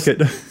I feel like it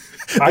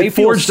I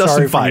feel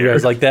sorry for you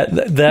guys. Like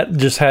that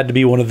just had to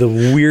be one of the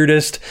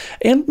weirdest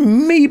and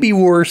maybe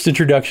worst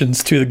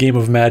introductions to the game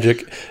of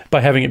Magic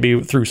by having it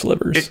be through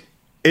slivers.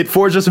 It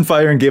forged us in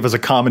fire and gave us a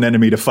common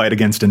enemy to fight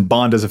against and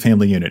bond as a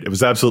family unit. It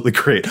was absolutely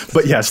great.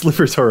 But yeah,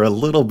 slivers are a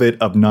little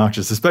bit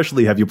obnoxious,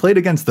 especially have you played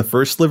against the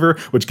first sliver,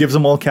 which gives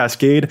them all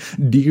Cascade?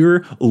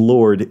 Dear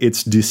Lord,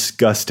 it's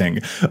disgusting.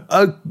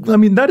 I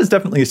mean, that is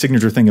definitely a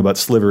signature thing about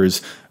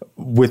slivers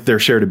with their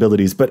shared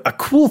abilities. But a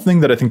cool thing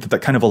that I think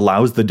that kind of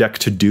allows the deck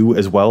to do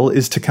as well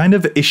is to kind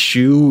of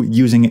eschew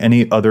using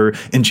any other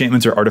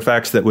enchantments or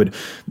artifacts that would,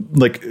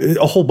 like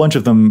a whole bunch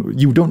of them.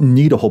 You don't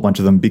need a whole bunch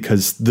of them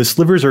because the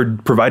slivers are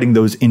providing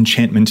those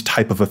enchantment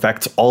type of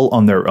effects all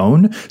on their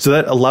own. So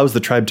that allows the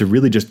tribe to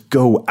really just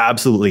go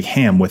absolutely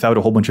ham without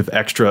a whole bunch of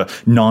extra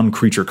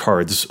non-creature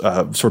cards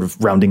sort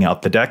of rounding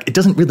out the deck. It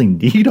doesn't really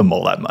need them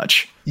all that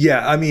much.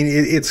 Yeah, I mean,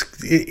 it's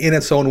in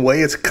its own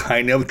way, it's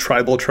kind of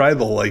tribal.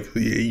 Like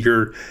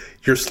your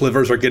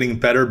slivers are getting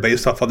better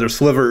based off other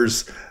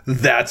slivers.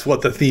 That's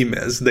what the theme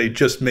is. They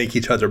just make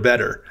each other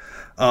better.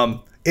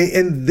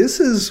 And this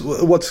is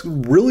what's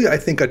really, I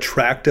think,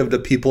 attractive to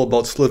people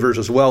about slivers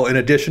as well, in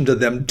addition to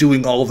them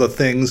doing all of the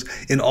things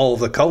in all of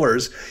the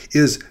colors,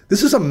 is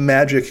this is a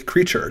magic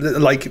creature,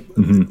 like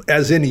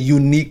as in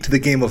unique to the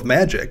game of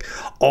Magic.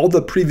 All the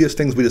previous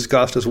things we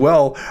discussed as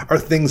well are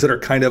things that are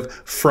kind of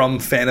from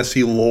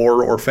fantasy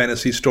lore or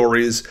fantasy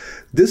stories.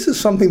 This is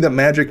something that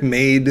Magic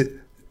made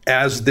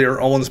as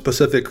their own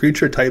specific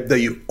creature type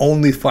that you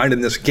only find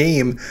in this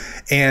game.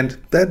 And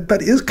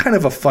that is kind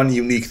of a fun,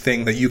 unique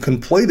thing that you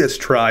can play this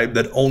tribe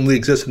that only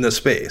exists in this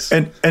space.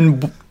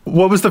 And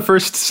what was the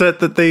first set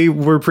that they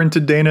were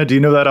printed, Dana? Do you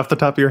know that off the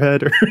top of your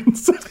head?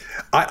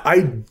 I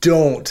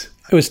don't.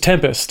 It was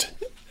Tempest.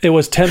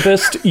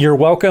 You're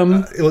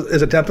welcome.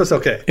 Is it Tempest?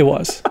 Okay. It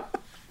was.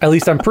 At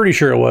least I'm pretty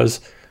sure it was.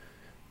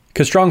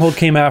 Because Stronghold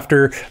came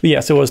after. But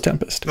yes, it was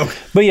Tempest. Okay.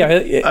 But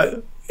yeah,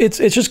 It's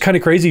just kind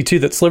of crazy too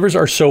that slivers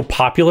are so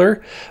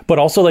popular, but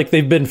also like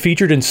they've been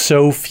featured in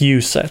so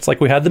few sets. Like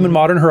we had them in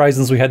Modern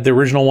Horizons, we had the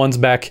original ones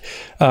back,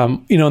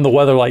 in the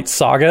Weatherlight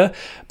saga,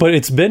 but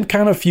it's been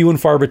kind of few and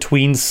far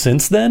between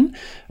since then.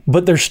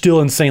 But they're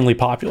still insanely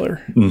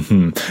popular.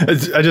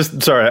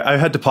 Sorry, I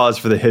had to pause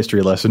for the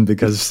history lesson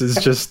because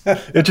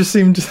it just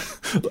seemed,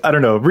 I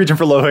don't know, reaching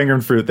for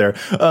low-hanging fruit there.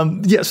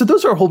 So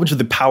those are a whole bunch of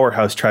the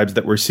powerhouse tribes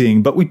that we're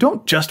seeing, but we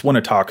don't just want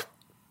to talk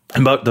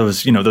about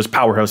those, those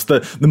powerhouse,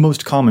 the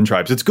most common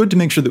tribes. It's good to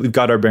make sure that we've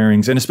got our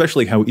bearings, and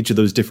especially how each of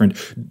those different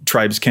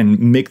tribes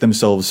can make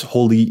themselves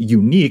wholly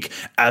unique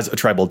as a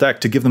tribal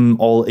deck to give them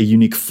all a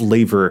unique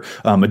flavor,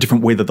 a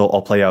different way that they'll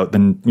all play out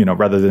than,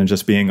 rather than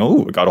just being,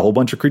 we got a whole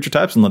bunch of creature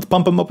types and let's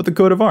bump them up with the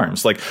coat of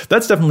arms. Like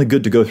that's definitely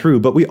good to go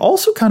through. But we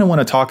also kind of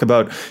want to talk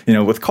about,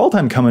 with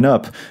Call-Time coming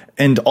up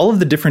and all of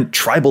the different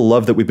tribal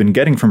love that we've been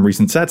getting from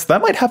recent sets,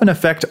 that might have an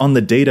effect on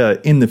the data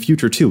in the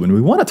future too. And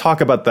we want to talk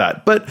about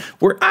that. But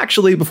we're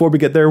actually, before we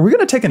get there, we're going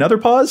to take another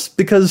pause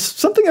because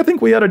something I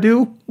think we ought to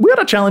do, we ought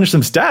to challenge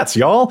some stats,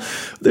 y'all.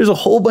 There's a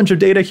whole bunch of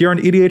data here on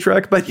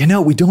EDHREC, but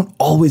we don't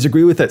always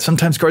agree with it.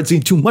 Sometimes cards see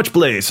too much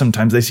play.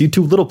 Sometimes they see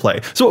too little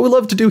play. So what we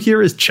love to do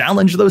here is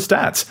challenge those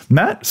stats.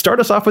 Matt, start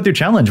us off with your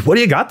challenge. What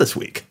do you got this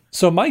week?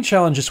 So my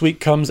challenge this week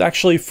comes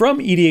actually from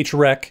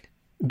EDHREC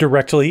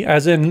directly,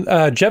 as in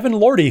Jevin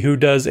Lordy, who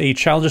does a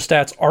Challenge of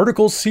Stats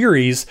article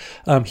series.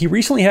 He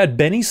recently had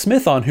Benny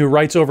Smith on, who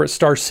writes over at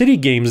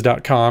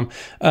StarCityGames.com.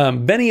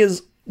 Benny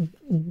is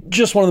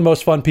just one of the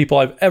most fun people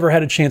I've ever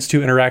had a chance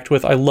to interact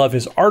with. I love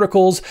his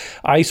articles.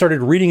 I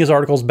started reading his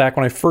articles back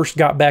when I first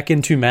got back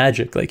into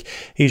Magic. Like,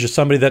 he's just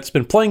somebody that's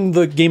been playing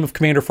the game of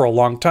Commander for a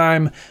long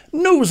time,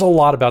 knows a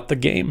lot about the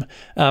game.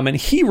 And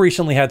he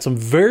recently had some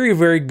very,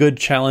 very good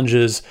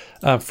challenges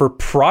for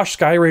Prosh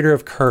Skyraider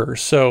of Kerr.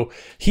 So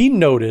he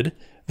noted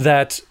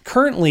that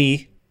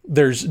currently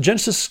there's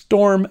Genesis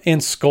Storm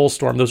and Skull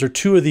Storm. Those are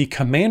two of the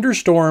Commander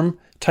Storm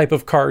type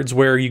of cards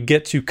where you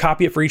get to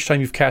copy it for each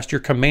time you've cast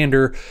your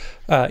commander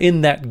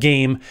in that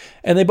game,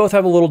 and they both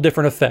have a little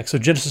different effects. So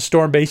Genesis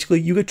Storm,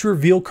 basically you get to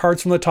reveal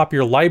cards from the top of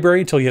your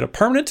library until you hit a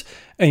permanent,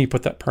 and you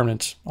put that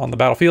permanent on the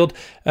battlefield.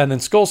 And then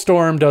Skull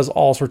Storm does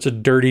all sorts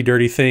of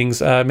dirty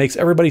things, makes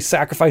everybody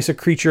sacrifice a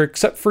creature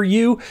except for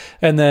you,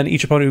 and then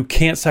each opponent who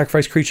can't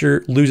sacrifice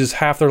creature loses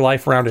half their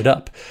life rounded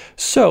up.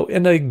 So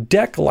in a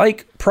deck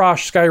like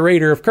Prosh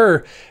Skyraider of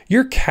Kerr,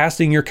 you're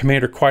casting your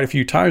commander quite a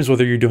few times,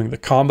 whether you're doing the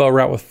combo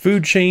route with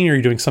Food Chain or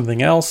you're doing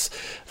something else.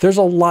 There's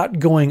a lot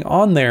going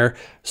on there.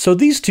 So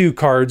these two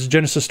cards,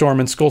 Genesis Storm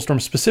and Skull Storm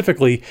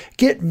specifically,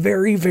 get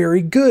very,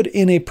 very good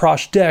in a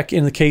Prosh deck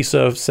in the case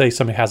of, say,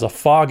 somebody has a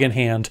Fog in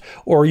hand,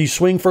 or you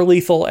swing for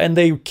lethal and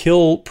they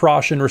kill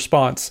Prosh in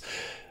response.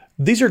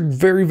 These are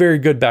very, very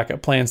good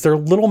backup plans. They're a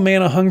little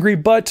mana hungry,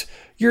 but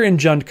you're in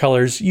Jund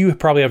colors. You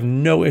probably have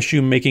no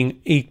issue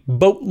making a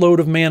boatload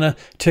of mana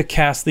to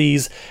cast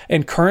these.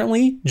 And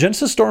currently,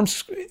 Genesis Storm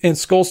and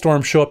Skull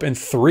Storm show up in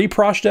 3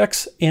 Prosh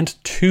decks and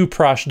 2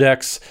 Prosh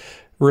decks,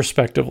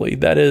 respectively.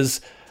 That is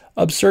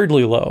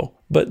absurdly low.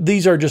 But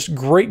these are just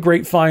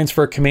great finds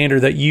for a commander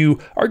that you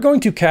are going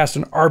to cast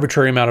an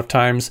arbitrary amount of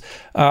times.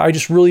 I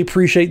just really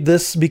appreciate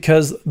this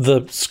because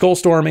the Skull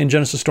Storm and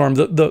Genesis Storm,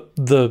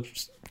 the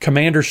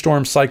Commander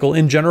Storm cycle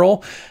in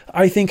general,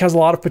 I think has a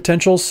lot of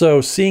potential.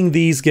 So seeing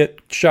these get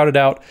shouted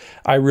out,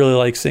 I really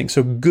like seeing.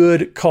 So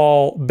good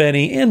call,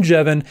 Benny and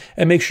Jevin,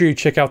 and make sure you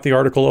check out the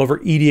article over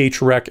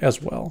EDHREC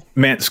as well.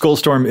 Man,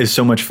 Skullstorm is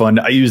so much fun.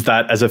 I use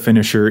that as a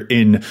finisher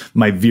in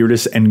my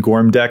Virtus and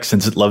Gorm deck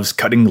since it loves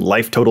cutting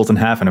life totals in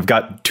half, and I've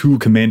got 2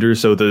 commanders,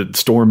 so the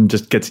Storm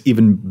just gets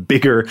even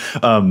bigger.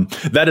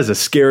 That is a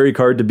scary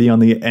card to be on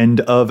the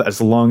end of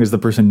as long as the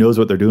person knows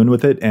what they're doing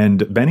with it.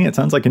 And Benny, it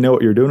sounds like you know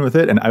what you're doing with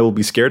it, and I will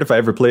be scared if I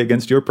ever play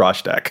against your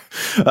Prosh deck.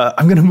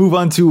 I'm going to move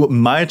on to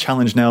my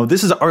challenge now.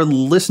 This is our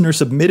listener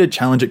submitted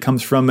challenge. It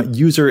comes from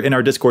user in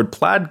our Discord,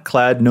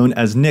 Plaidclad, known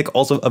as Nick,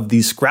 also of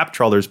the Scrap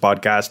Trawlers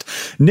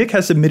podcast. Nick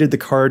has submitted the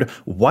card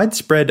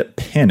Widespread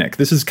Panic.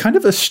 This is kind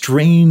of a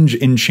strange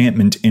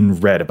enchantment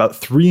in red, about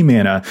 3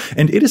 mana,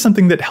 and it is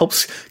something that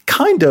helps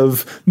kind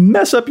of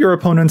mess up your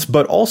opponents,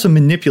 but also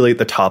manipulate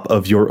the top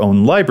of your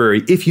own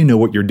library if you know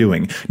what you're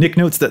doing. Nick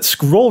notes that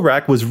Scroll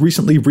Rack was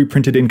recently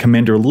reprinted in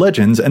Commander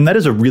Legends, and that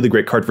is a really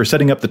great card for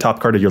setting up the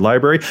top card of your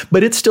library,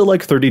 but it's still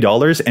like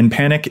 $30, and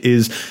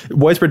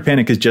Widespread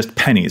Panic is just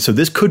pennies. So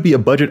this could be a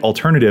budget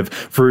alternative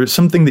for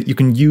something that you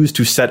can use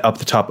to set up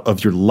the top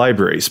of your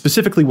library.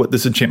 Specifically, what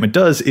this enchantment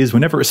does is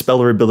whenever a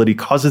spell or ability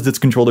causes its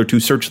controller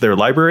to search their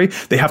library,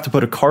 they have to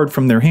put a card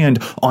from their hand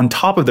on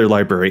top of their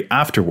library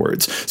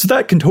afterwards. So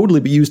that can totally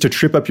be used to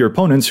trip up your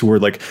opponents who are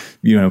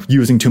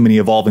using too many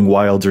Evolving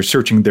Wilds or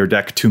searching their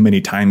deck too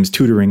many times,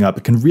 tutoring up.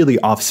 It can really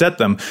offset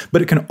them,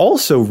 but it can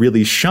also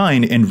really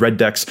shine in red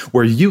decks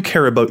where you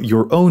care about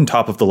your own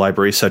top of the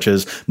library, such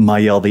as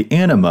Mael the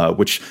Anima,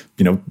 which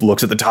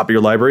looks at the top of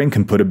your library and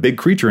can put a big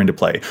creature into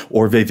play,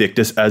 or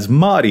Vevictus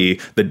Asmati,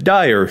 the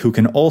Dire, who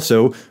can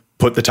also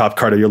put the top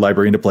card of your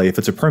library into play if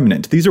it's a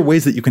permanent. These are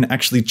ways that you can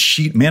actually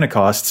cheat mana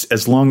costs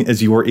as long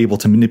as you are able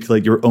to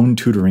manipulate your own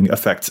tutoring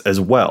effects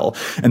as well.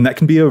 And that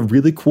can be a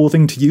really cool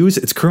thing to use.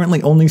 It's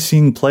currently only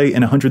seeing play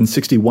in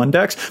 161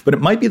 decks, but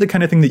it might be the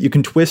kind of thing that you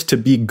can twist to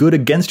be good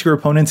against your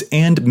opponents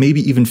and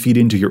maybe even feed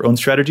into your own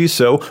strategy.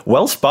 So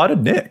well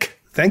spotted, Nick.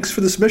 Thanks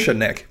for the submission,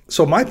 Nick.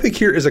 So my pick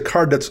here is a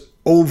card that's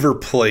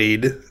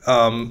overplayed,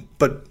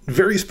 but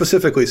very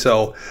specifically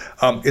so.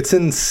 It's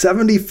in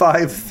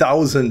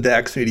 75,000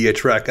 decks in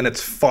EDHREC, and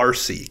it's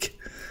Farseek.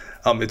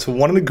 It's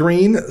 1 in a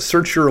green.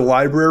 Search your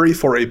library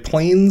for a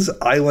Plains,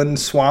 Island,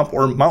 Swamp,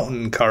 or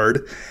Mountain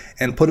card,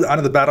 and put it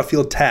onto the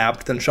battlefield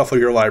tapped, then shuffle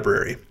your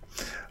library.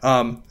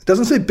 It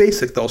doesn't say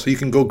basic, though, so you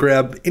can go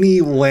grab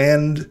any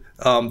land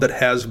that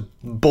has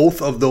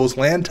both of those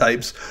land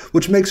types,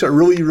 which makes it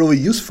really, really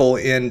useful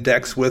in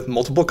decks with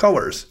multiple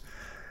colors.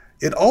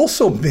 It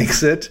also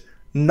makes it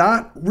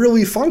not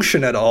really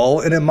function at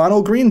all in a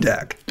mono green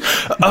deck.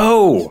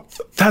 Oh,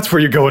 that's where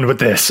you're going with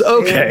this.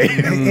 Okay.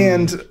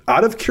 And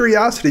out of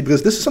curiosity,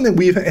 because this is something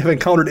we have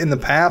encountered in the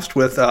past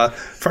with a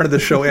friend of the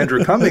show,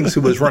 Andrew Cummings,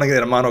 who was running it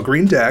in a mono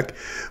green deck,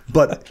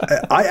 but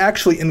I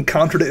actually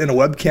encountered it in a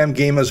webcam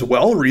game as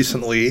well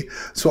recently.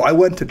 So I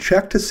went to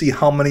check to see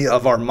how many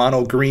of our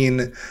mono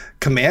green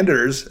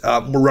commanders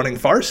were running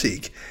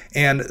Farseek.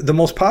 And the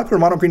most popular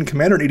mono green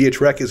commander in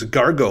EDHREC is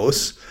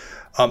Gargos,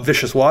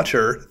 Vicious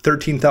Watcher,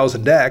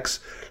 13,000 decks,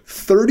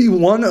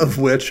 31 of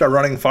which are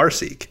running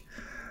Farseek.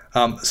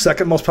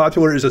 Second most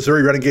popular is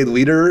Azuri Renegade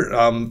Leader,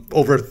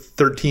 over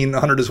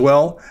 1,300 as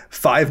well,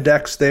 5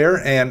 decks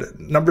there. And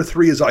number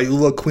 3 is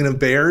Ayula Queen of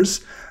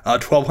Bears,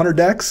 1,200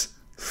 decks,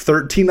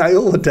 13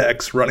 Ayula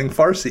decks running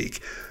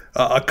Farseek,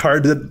 a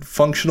card that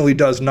functionally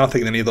does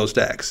nothing in any of those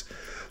decks.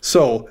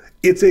 So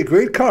it's a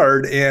great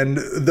card, and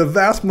the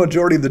vast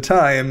majority of the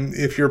time,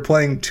 if you're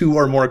playing 2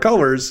 or more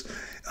colors,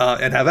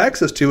 and have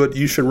access to it,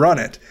 you should run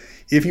it.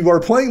 If you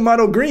are playing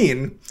mono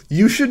green,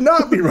 you should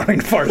not be running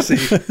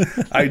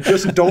Farseek. I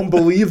just don't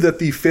believe that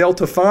the fail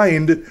to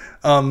find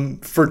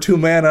for 2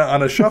 mana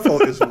on a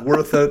shuffle is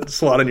worth a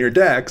slot in your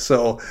deck.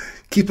 So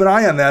keep an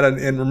eye on that,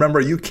 and remember,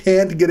 you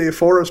can't get a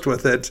forest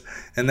with it,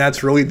 and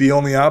that's really the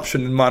only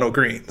option in mono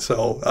green.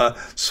 So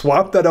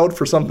swap that out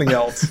for something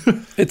else.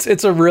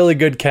 It's a really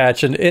good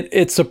catch, and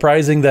it's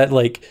surprising that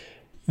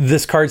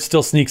this card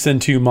still sneaks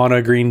into mono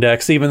green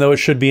decks, even though it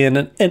should be in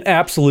an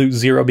absolute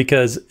 0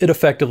 because it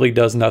effectively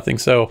does nothing.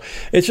 So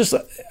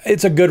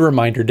it's a good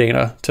reminder,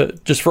 Dana,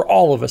 just for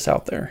all of us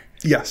out there.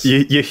 Yes.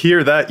 You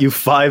hear that, you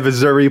 5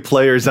 Azuri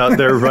players out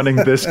there running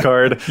this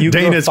card.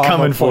 Dana's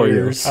coming for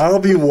you. I'll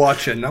be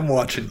watching. I'm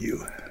watching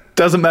you.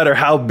 Doesn't matter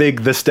how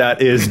big the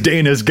stat is,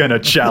 Dana's gonna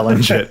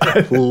challenge it. I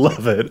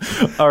love it.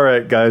 All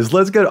right, guys,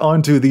 let's get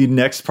on to the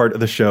next part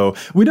of the show.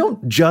 We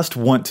don't just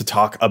want to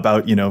talk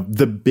about,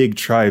 the big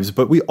tribes,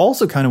 but we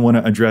also kind of want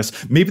to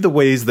address maybe the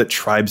ways that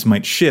tribes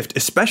might shift,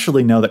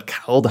 especially now that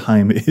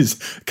Kaldheim is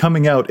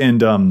coming out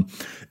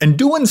and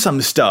doing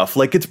some stuff.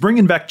 Like, it's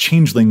bringing back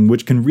Changeling,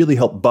 which can really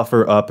help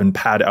buffer up and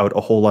pad out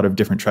a whole lot of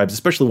different tribes,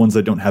 especially ones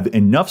that don't have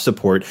enough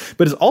support,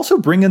 but it's also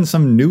bringing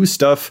some new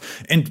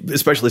stuff, and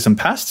especially some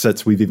past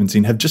sets we've even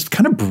seen have just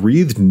kind of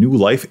breathed new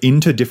life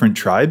into different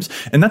tribes.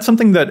 And that's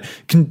something that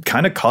can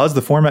kind of cause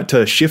the format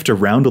to shift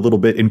around a little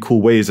bit in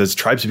cool ways as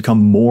tribes become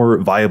more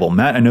viable.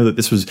 Matt, I know that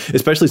this was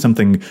especially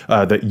something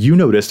that you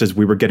noticed as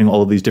we were getting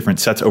all of these different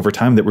sets over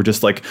time that were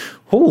just like,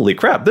 holy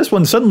crap, this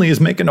one suddenly is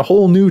making a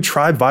whole new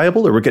tribe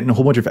viable, or we're getting a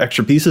whole bunch of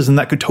extra pieces, and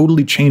that could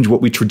totally change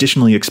what we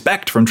traditionally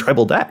expect from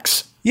tribal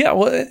decks. Yeah,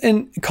 well,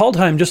 and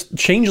Kaldheim, just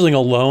Changeling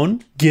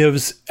alone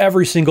gives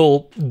every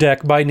single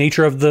deck, by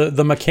nature of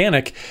the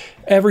mechanic,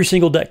 every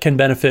single deck can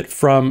benefit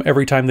from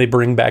every time they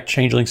bring back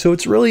Changeling. So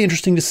it's really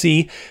interesting to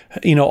see,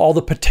 all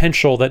the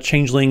potential that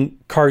Changeling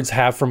cards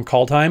have from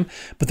Kaldheim.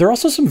 But there are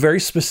also some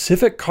very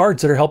specific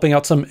cards that are helping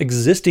out some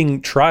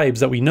existing tribes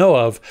that we know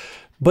of,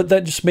 but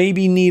that just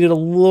maybe needed a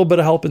little bit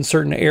of help in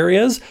certain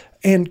areas.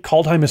 And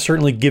Kaldheim is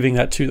certainly giving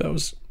that to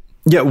those.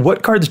 Yeah,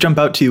 what cards jump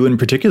out to you in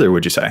particular,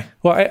 would you say?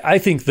 Well, I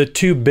think the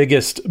two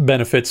biggest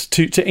benefits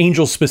to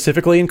Angels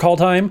specifically in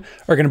Kaldheim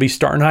are going to be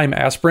Starnheim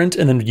Aspirant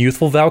and then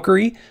Youthful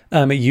Valkyrie.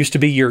 It used to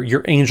be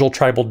your Angel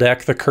tribal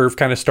deck. The curve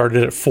kind of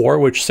started at 4,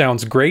 which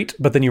sounds great,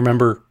 but then you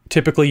remember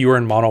typically you were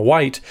in mono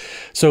white.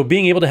 So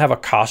being able to have a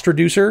cost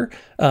reducer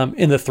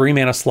in the 3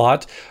 mana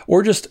slot,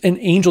 or just an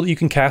Angel that you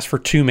can cast for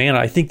 2 mana,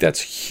 I think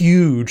that's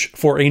huge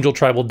for Angel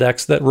tribal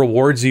decks that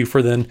rewards you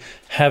for then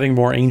having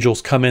more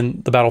Angels come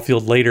in the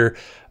battlefield later.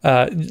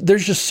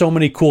 There's just so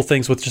many cool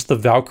things with just the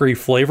Valkyrie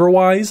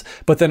flavor-wise,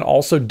 but then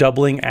also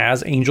doubling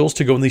as Angels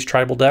to go in these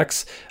tribal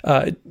decks.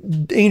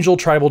 Angel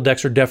tribal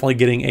decks are definitely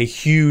getting a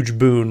huge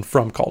boon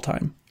from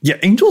Kaldheim. Yeah,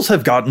 Angels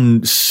have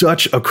gotten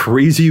such a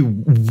crazy,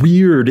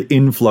 weird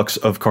influx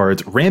of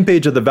cards.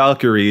 Rampage of the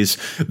Valkyries,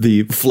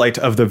 the Flight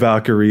of the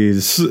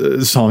Valkyries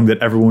song that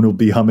everyone will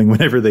be humming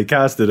whenever they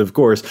cast it, of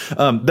course.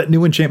 That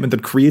new enchantment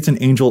that creates an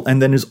Angel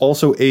and then is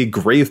also a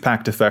Grave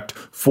Pact effect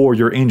for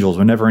your Angels.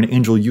 Whenever an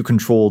Angel you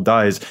control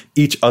dies,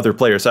 each other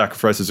player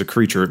sacrifices a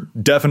creature.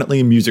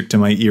 Definitely music to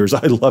my ears.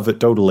 I love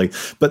it totally.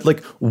 But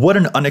what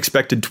an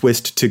unexpected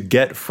twist to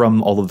get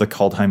from all of the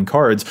Kaldheim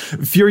cards.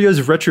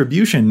 Furia's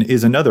Retribution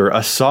is another,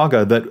 a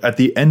saga that at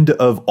the end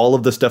of all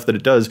of the stuff that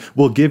it does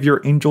will give your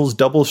Angels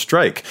double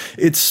strike.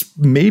 It's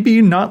maybe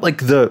not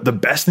the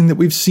best thing that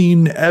we've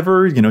seen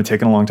ever,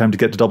 taking a long time to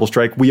get to double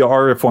strike. We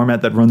are a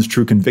format that runs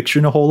True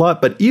Conviction a whole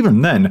lot, but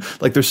even then,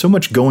 there's so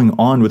much going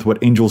on with what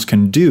Angels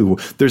can do.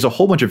 There's a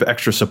whole bunch of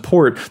extra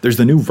support. There's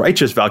the new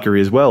Righteous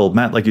Valkyrie as well.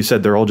 Matt, like you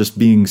said, they're all just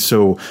being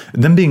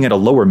them being at a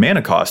lower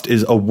mana cost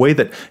is a way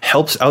that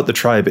helps out the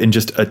tribe in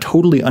just a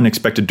totally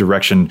unexpected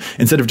direction.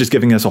 Instead of just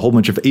giving us a whole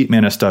bunch of 8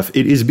 mana stuff,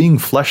 it is being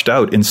fleshed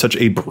out in such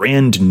a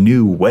brand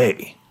new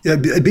way. Yeah,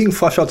 being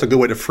fleshed out is a good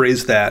way to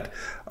phrase that,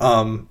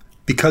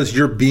 because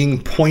you're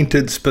being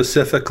pointed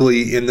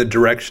specifically in the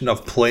direction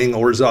of playing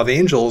Orzhov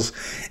Angels,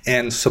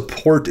 and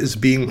support is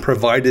being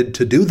provided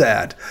to do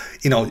that.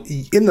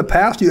 In the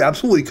past, you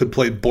absolutely could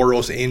play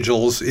Boros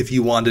Angels if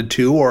you wanted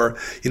to, or,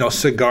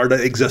 Sigarda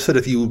existed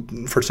if you,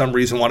 for some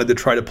reason, wanted to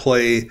try to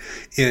play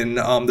in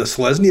the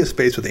Selesnya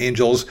space with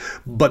Angels,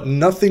 but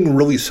nothing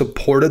really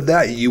supported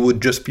that. You would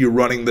just be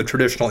running the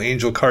traditional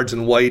Angel cards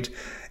in white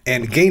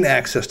and gain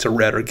access to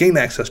red or gain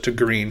access to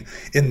green.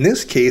 In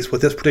this case, with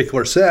this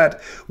particular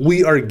set,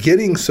 we are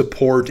getting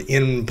support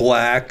in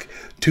black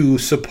to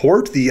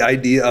support the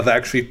idea of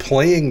actually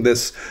playing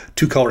this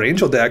 2-color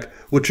Angel deck,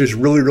 which is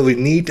really, really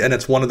neat, and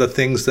it's one of the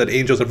things that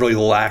Angels have really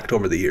lacked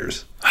over the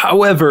years.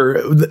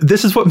 However,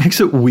 this is what makes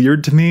it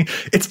weird to me.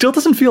 It still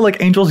doesn't feel like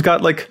Angels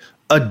got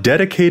a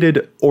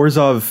dedicated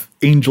Orzhov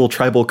Angel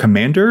tribal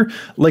commander.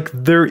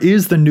 There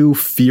is the new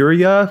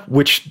Furia,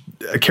 which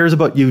cares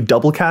about you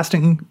double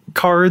casting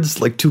cards,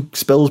 2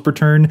 spells per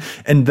turn,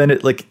 and then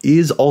it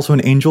is also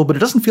an Angel, but it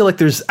doesn't feel like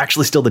there's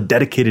actually still the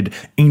dedicated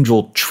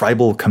Angel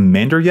tribal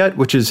commander yet,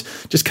 which is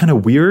just kind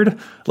of weird.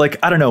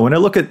 I don't know, when I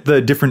look at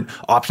the different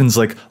options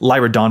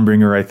Lyra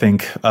Dawnbringer, I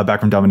think, back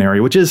from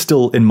Dominaria, which is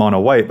still in mono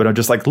white, but I'm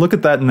just look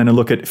at that, and then I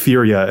look at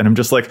Furia, and I'm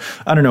just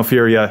I don't know,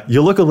 Furia,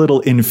 you look a little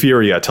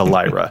inferior to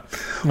Lyra.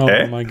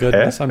 Oh my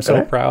goodness, I'm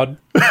so proud.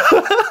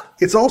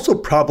 It's also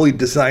probably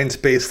design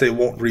space they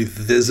won't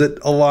revisit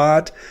a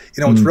lot.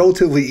 It's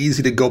relatively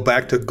easy to go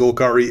back to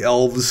Golgari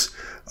Elves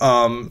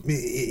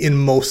in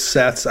most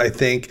sets, I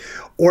think,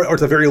 or at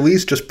the very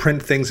least just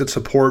print things that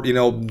support,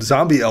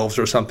 zombie elves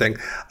or something.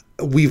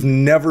 We've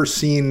never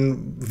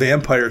seen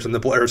vampires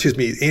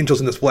Angels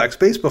in this black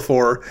space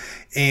before,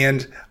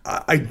 and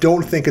I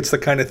don't think it's the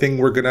kind of thing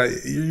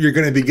you're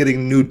gonna be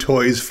getting new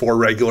toys for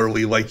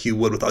regularly like you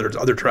would with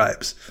other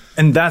tribes.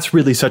 And that's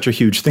really such a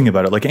huge thing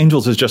about it.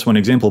 Angels is just one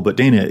example, but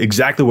Dana,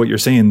 exactly what you're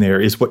saying there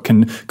is what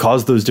can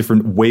cause those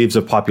different waves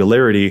of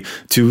popularity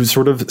to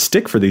sort of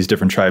stick for these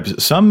different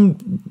tribes. Some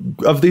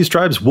of these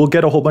tribes will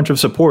get a whole bunch of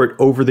support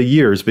over the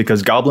years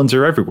because goblins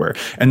are everywhere.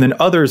 And then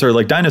others are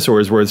like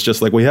dinosaurs, where it's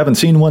just we haven't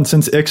seen one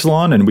since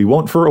Ixalan, and we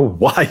won't for a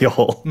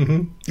while.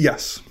 Mm-hmm.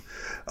 Yes.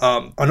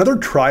 Another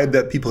tribe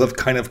that people have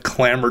kind of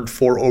clamored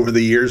for over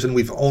the years, and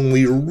we've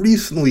only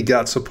recently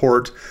got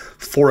support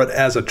for it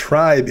as a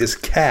tribe, is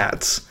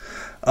cats.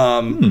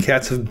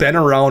 Cats have been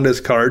around as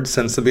cards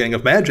since the beginning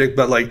of Magic,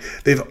 but like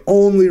they've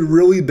only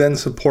really been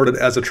supported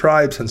as a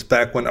tribe since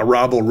back when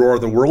Arabo Roar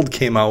of the World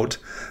came out.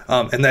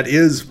 And that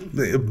is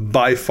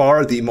by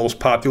far the most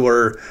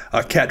popular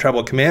cat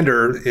tribal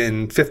commander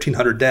in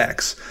 1,500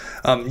 decks.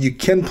 You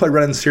can play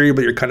Ren and Syria,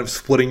 but you're kind of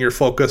splitting your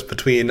focus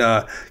between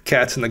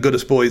cats and the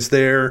Goodest Boys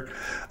there.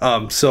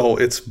 So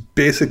it's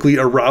basically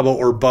Arabo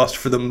or bust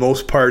for the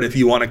most part if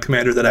you want a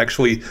commander that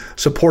actually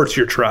supports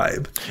your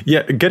tribe.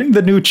 Yeah, getting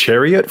the new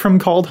Chariot from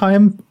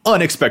Kaldheim,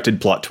 unexpected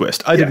plot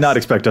twist. I did not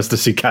expect us to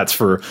see cats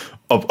for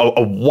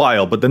a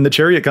while, but then the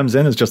Chariot comes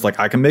in, it's just like,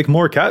 I can make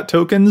more cat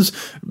tokens.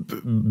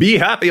 Be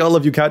happy, all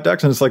of you cat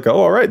decks. And it's like, oh,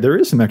 all right, there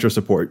is some extra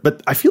support.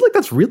 But I feel like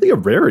that's really a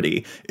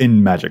rarity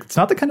in Magic. It's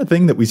not the kind of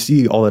thing that we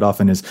see all that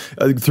often, is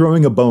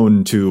throwing a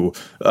bone to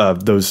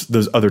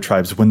those other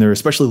tribes when they're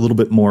especially a little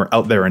bit more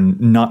out there and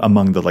not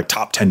among the like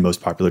top 10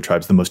 most popular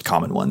tribes, the most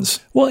common ones.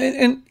 Well,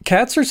 and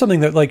cats are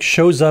something that like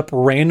shows up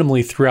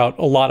randomly throughout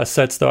a lot of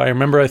sets, though.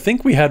 I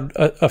think we had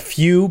a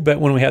few, but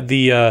when we had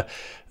the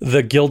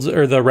guilds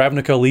or the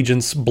Ravnica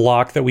Allegiance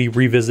block that we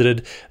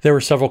revisited, there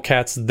were several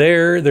cats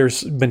there.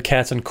 There's been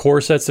cats in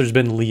core sets. There's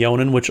been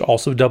Leonin, which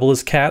also double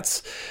as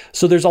cats.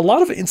 So there's a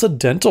lot of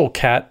incidental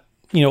cat,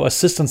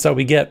 assistance that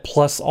we get,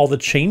 plus all the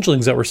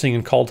changelings that we're seeing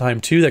in Kaldheim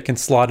too that can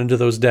slot into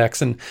those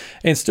decks and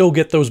still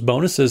get those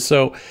bonuses.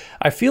 So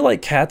I feel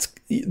like cats,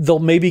 they'll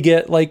maybe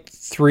get like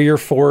 3 or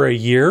 4 a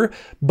year,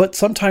 but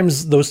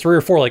sometimes those 3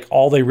 or 4 like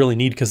all they really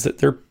need because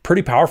they're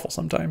pretty powerful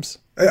sometimes.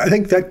 I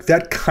think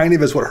that kind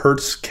of is what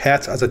hurts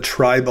cats as a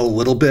tribe a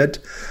little bit.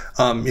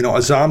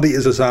 A zombie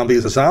is a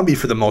zombie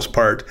for the most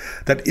part.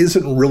 That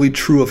isn't really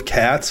true of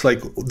cats.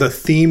 Like the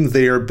theme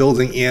they are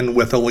building in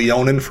with a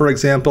Leonin, for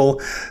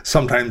example,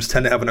 sometimes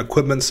tend to have an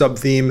equipment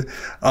sub-theme,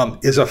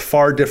 is a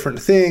far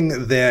different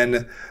thing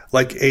than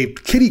like a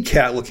kitty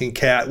cat looking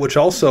cat, which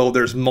also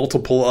there's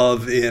multiple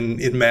of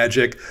in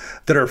Magic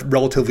that are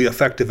relatively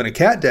effective in a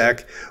cat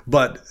deck,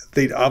 but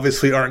they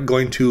obviously aren't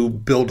going to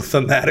build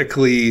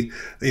thematically,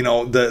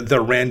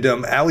 the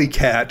random alley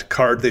cat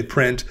card they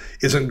print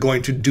isn't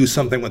going to do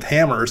something with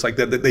hammers like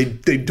that.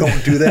 They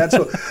don't do that.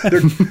 So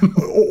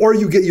or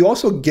you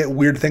also get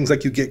weird things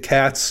like you get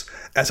cats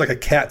as like a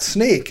cat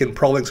snake in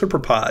Prowling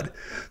Superpod.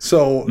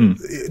 So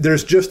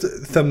there's just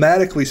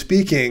thematically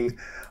speaking,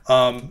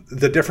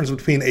 the difference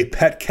between a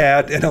pet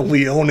cat and a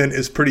Leonin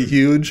is pretty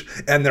huge,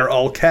 and they're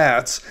all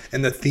cats,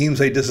 and the themes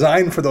they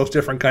design for those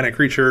different kind of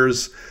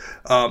creatures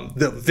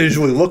that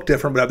visually look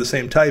different but have the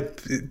same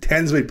type, it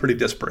tends to be pretty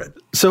disparate.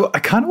 So I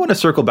kind of want to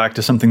circle back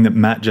to something that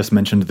Matt just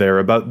mentioned there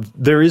about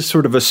there is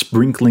sort of a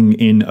sprinkling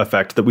in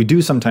effect that we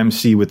do sometimes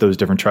see with those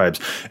different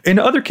tribes. In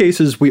other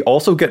cases, we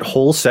also get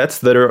whole sets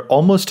that are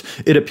almost,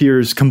 it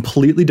appears,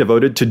 completely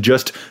devoted to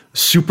just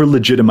super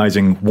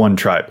legitimizing one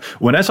tribe.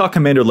 When I saw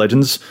Commander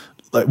Legends,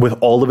 with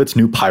all of its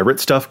new pirate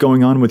stuff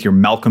going on with your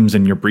Malcolms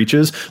and your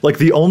Breaches, like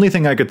the only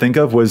thing I could think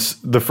of was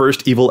the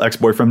first evil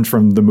ex-boyfriend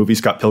from the movie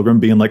Scott Pilgrim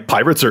being like,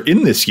 pirates are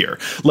in this year.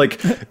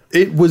 Like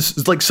it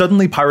was like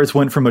suddenly pirates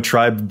went from a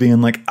tribe being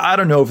like, I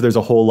don't know if there's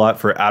a whole lot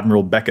for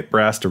Admiral Beckett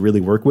Brass to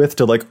really work with,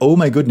 to like, oh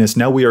my goodness,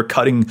 now we are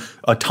cutting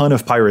a ton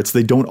of pirates.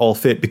 They don't all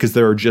fit because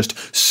there are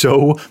just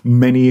so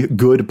many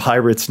good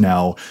pirates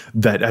now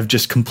that have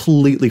just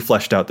completely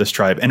fleshed out this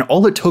tribe. And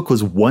all it took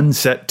was one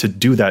set to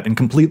do that and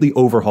completely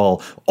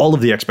overhaul all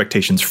of the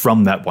expectations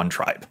from that one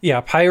tribe.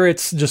 Yeah,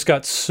 pirates just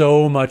got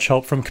so much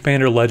help from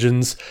Commander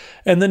Legends,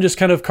 and then just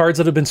kind of cards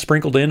that have been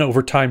sprinkled in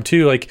over time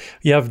too. Like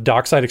you have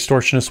Dockside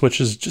Extortionist,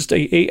 which is just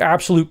a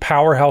absolute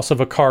powerhouse of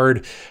a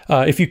card.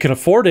 If you can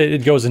afford it,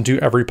 it goes into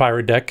every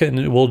pirate deck and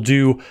it will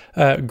do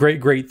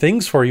great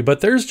things for you.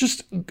 But there's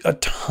just a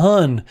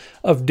ton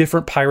of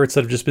different pirates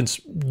that have just been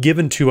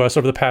given to us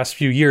over the past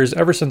few years,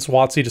 ever since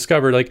WotC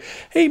discovered like,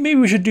 hey,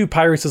 maybe we should do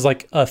pirates as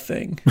like a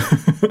thing.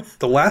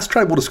 The last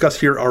tribe we'll discuss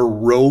here are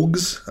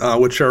rogues,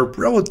 which are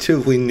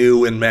relatively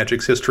new in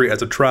Magic's history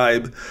as a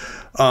tribe.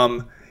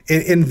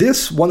 In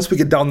this, once we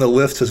get down the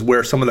list, is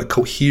where some of the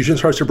cohesion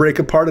starts to break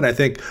apart, and I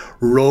think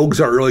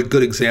rogues are a really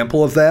good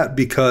example of that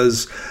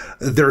because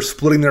they're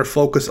splitting their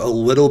focus a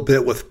little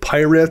bit with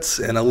pirates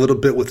and a little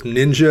bit with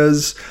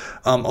ninjas.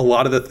 A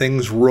lot of the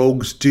things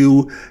rogues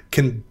do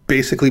can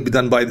basically be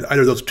done by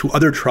either of those two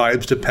other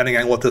tribes, depending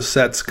on what the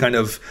set's kind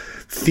of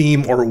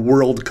theme or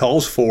world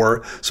calls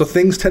for. So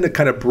things tend to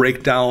kind of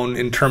break down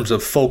in terms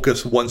of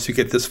focus once you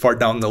get this far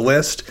down the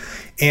list.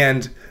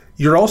 And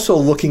you're also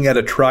looking at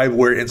a tribe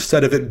where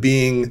instead of it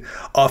being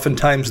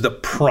oftentimes the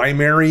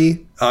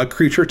primary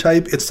creature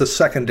type, it's the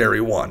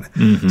secondary one.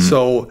 Mm-hmm.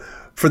 So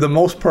for the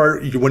most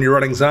part, when you're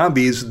running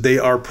zombies, they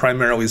are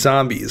primarily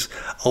zombies.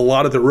 A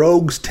lot of the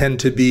rogues tend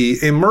to be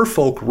a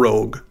merfolk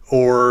rogue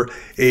or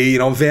a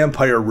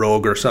vampire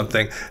rogue or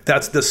something.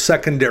 That's the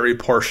secondary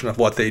portion of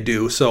what they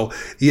do. So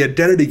the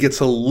identity gets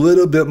a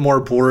little bit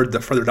more blurred the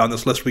further down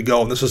this list we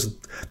go. And this is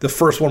the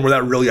first one where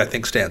that really, I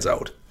think, stands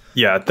out.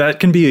 Yeah, that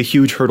can be a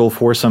huge hurdle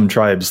for some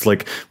tribes.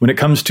 Like when it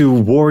comes to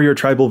warrior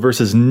tribal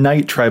versus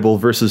knight tribal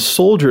versus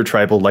soldier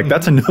tribal, like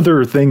that's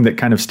another thing that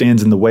kind of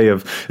stands in the way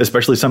of,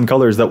 especially some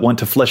colors that want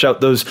to flesh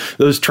out those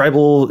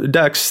tribal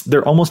decks.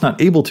 They're almost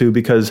not able to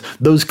because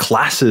those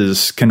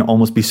classes can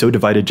almost be so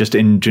divided just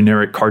in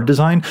generic card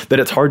design that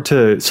it's hard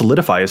to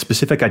solidify a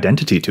specific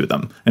identity to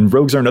them. And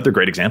rogues are another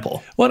great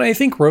example. Well, and I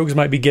think rogues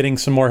might be getting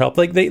some more help.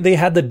 Like they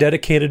had the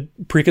dedicated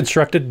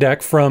pre-constructed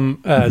deck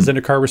from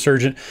Zendikar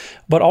Resurgent,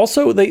 but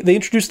also they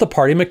introduced the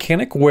party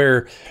mechanic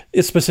where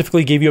it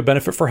specifically gave you a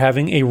benefit for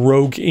having a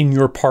rogue in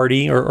your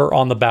party or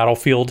on the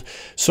battlefield.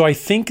 So I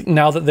think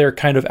now that they're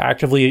kind of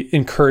actively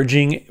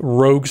encouraging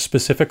rogues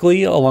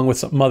specifically, along with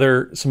some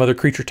other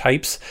creature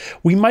types,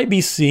 we might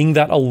be seeing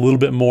that a little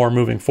bit more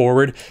moving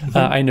forward.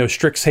 I know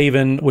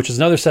Strixhaven, which is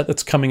another set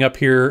that's coming up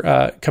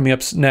here, coming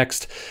up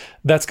next.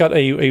 That's got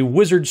a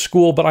wizard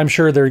school, but I'm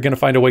sure they're going to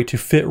find a way to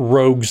fit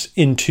rogues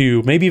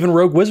into, maybe even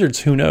rogue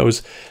wizards, who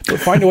knows, but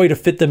find a way to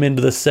fit them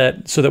into the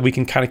set so that we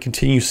can kind of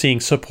continue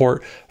seeing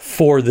support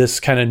for this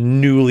kind of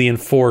newly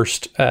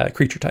enforced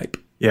creature type.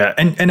 Yeah,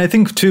 and I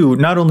think, too,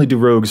 not only do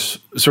rogues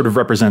sort of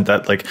represent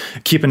that, like,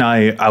 keep an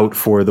eye out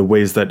for the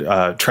ways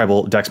that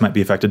tribal decks might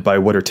be affected by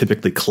what are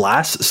typically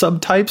class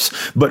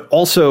subtypes, but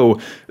also,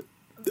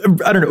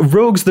 I don't know,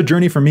 rogues, the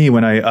journey for me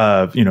when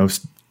I,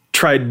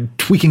 tried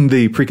tweaking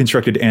the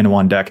pre-constructed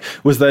Anawan deck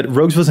was that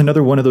rogues was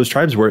another one of those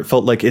tribes where it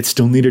felt like it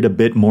still needed a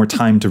bit more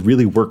time to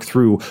really work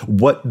through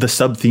what the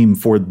sub-theme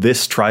for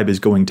this tribe is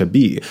going to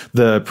be.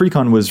 The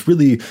precon was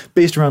really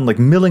based around like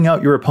milling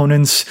out your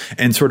opponents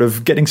and sort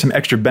of getting some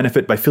extra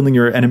benefit by filling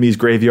your enemies'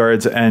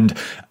 graveyards, and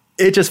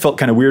it just felt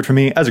kind of weird for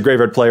me. As a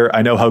graveyard player,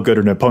 I know how good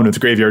an opponent's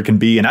graveyard can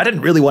be, and I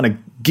didn't really want to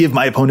give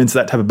my opponents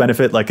that type of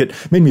benefit. Like, it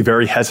made me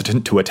very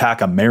hesitant to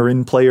attack a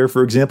Marin player,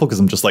 for example, because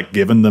I'm just like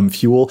giving them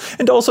fuel.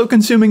 And also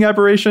consuming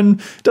Aberration.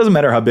 Doesn't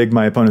matter how big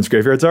my opponent's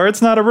graveyards are,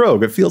 it's not a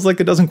rogue. It feels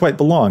like it doesn't quite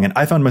belong. And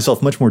I found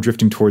myself much more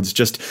drifting towards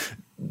just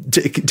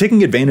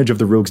taking advantage of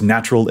the rogue's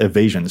natural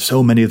evasion.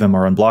 So many of them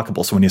are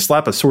unblockable. So when you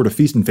slap a Sword of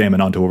Feast and Famine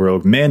onto a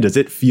rogue, man, does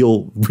it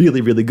feel really,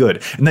 really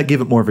good. And that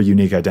gave it more of a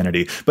unique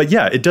identity. But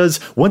yeah, it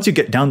does, once you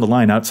get down the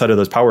line outside of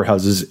those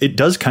powerhouses, it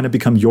does kind of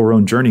become your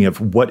own journey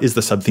of what is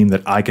the sub-theme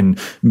that I can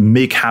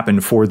make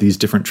happen for these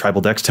different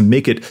tribal decks to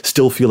make it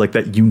still feel like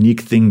that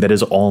unique thing that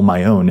is all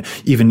my own,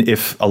 even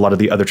if a lot of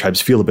the other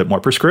tribes feel a bit more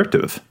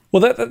prescriptive.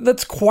 Well,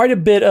 that's quite a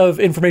bit of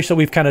information that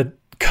we've kind of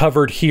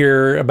covered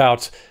here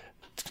about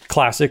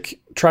classic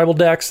tribal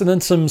decks, and then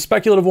some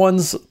speculative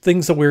ones,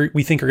 things that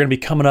we think are going to be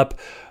coming up.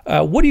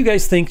 What do you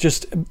guys think,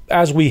 just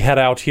as we head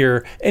out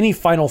here? Any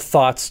final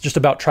thoughts just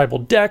about tribal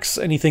decks?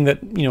 Anything that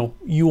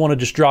you want to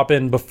just drop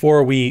in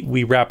before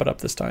we wrap it up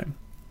this time?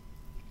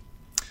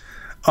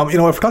 If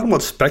we're talking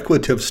about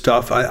speculative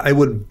stuff, I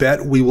would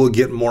bet we will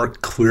get more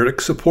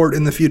cleric support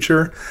in the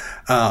future.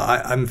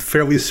 I'm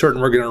fairly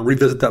certain we're going to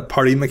revisit that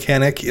party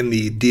mechanic in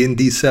the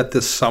D&D set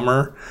this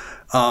summer.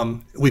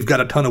 We've got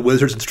a ton of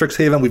wizards in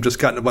Strixhaven. We've just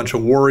gotten a bunch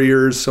of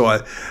warriors. So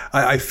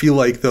I feel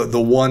like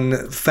the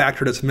one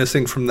factor that's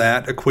missing from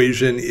that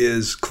equation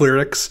is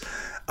clerics.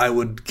 I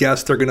would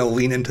guess they're going to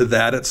lean into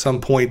that at some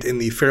point in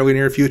the fairly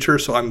near future.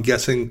 So I'm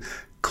guessing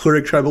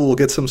cleric tribal will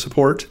get some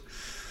support.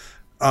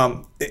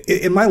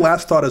 In my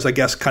last thought is, I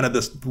guess, kind of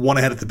this one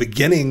I had at the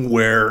beginning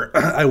where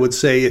I would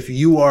say if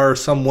you are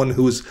someone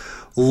who's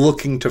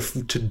looking to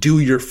do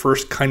your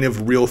first kind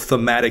of real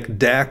thematic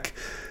deck,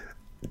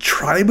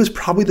 tribe is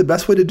probably the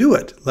best way to do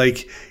it.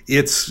 Like,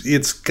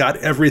 it's got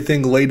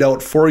everything laid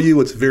out for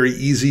you. It's very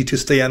easy to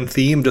stay on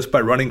theme just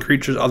by running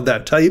creatures of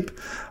that type.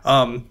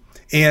 And,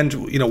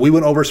 we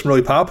went over some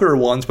really popular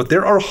ones, but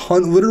there are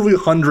literally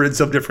hundreds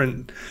of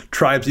different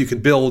tribes you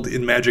could build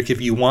in Magic if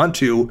you want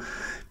to.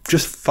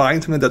 Just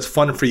find something that's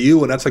fun for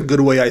you, and that's a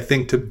good way, I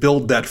think, to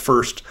build that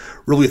first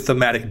really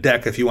thematic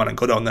deck if you want to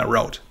go down that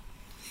route.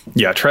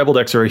 Yeah, tribal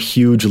decks are a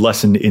huge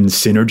lesson in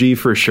synergy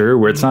for sure,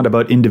 where it's not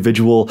about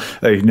individual,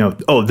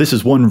 this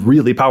is one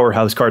really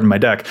powerhouse card in my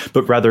deck,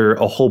 but rather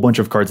a whole bunch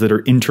of cards that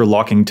are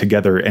interlocking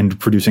together and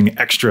producing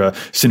extra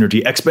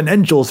synergy,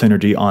 exponential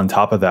synergy on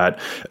top of that.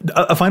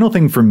 A final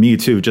thing for me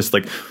too, just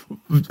like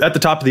at the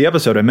top of the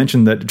episode, I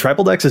mentioned that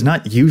tribal decks is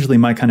not usually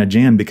my kind of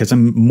jam because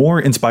I'm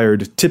more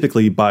inspired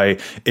typically by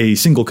a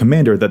single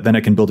commander that then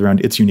I can build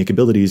around its unique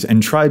abilities.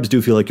 And tribes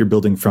do feel like you're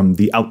building from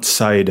the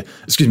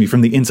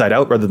inside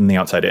out rather than the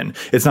outside in.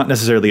 It's not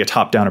necessarily a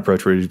top-down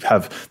approach where you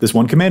have this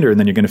one commander and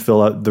then you're going to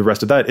fill out the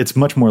rest of that. It's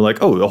much more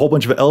like, a whole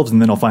bunch of elves,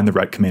 and then I'll find the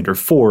right commander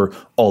for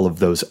all of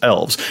those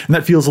elves. And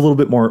that feels a little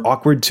bit more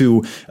awkward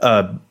to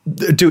a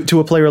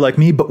player like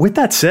me. But with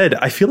that said,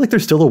 I feel like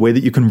there's still a way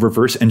that you can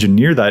reverse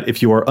engineer that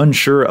if you are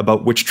unsure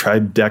about which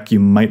tribe deck you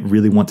might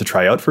really want to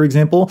try out, for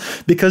example,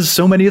 because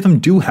so many of them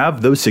do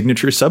have those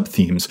signature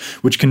sub-themes,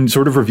 which can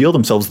sort of reveal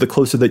themselves the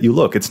closer that you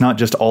look. It's not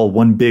just all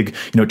one big,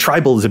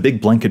 tribal is a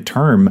big blanket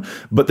term,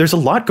 but there's a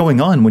lot going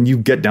on when you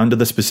get down to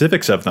the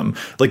specifics of them.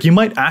 Like, you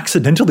might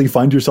accidentally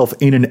find yourself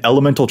in an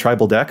elemental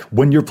tribal deck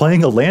when you're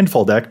playing a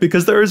landfall deck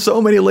because there are so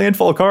many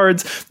landfall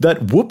cards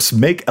that,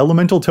 make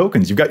elemental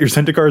tokens. You've got your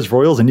Zendikar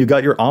Royals and you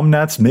got your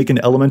Omnats making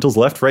elementals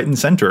left, right, and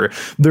center.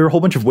 There are a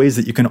whole bunch of ways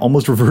that you can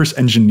almost reverse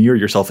engineer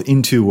yourself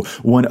into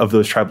one of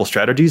those tribal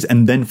strategies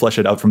and then flesh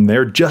it out from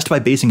there just by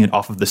basing it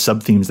off of the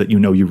sub-themes that you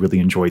know you really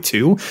enjoy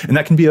too. And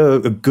that can be a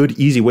good,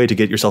 easy way to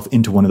get yourself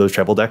into one of those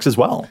tribal decks as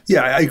well.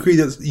 Yeah, I agree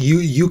that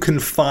you can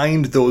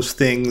find those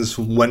things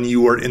when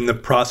you are in the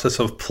process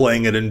of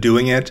playing it and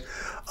doing it.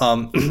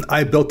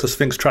 I built a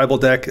Sphinx tribal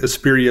deck,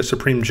 Asperia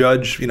Supreme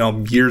Judge,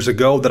 years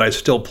ago that I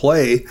still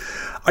play.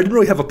 I didn't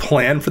really have a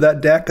plan for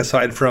that deck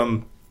aside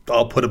from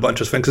I'll put a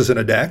bunch of Sphinxes in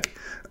a deck.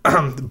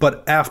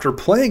 But after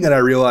playing it, I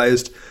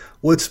realized,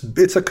 well,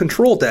 it's a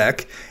control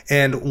deck,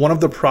 and one of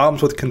the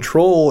problems with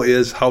control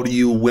is how do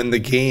you win the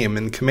game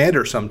in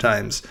Commander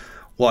sometimes?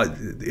 Well,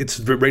 it's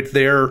right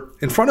there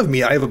in front of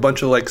me. I have a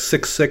bunch of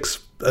 6/6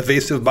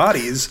 evasive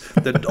bodies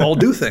that all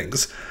do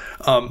things.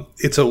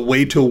 It's a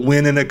way to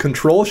win in a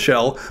control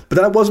shell, but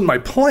that wasn't my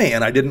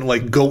plan. I didn't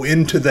go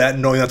into that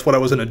knowing that's what I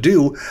was going to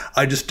do.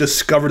 I just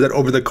discovered that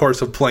over the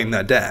course of playing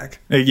that deck.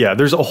 Yeah,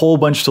 there's a whole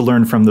bunch to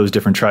learn from those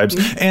different tribes.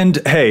 And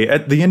hey,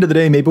 at the end of the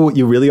day, maybe what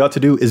you really ought to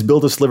do is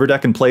build a sliver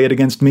deck and play it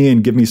against me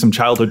and give me some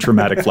childhood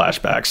traumatic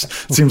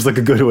flashbacks. Seems like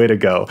a good way to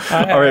go.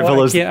 All right,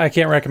 fellas. I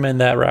can't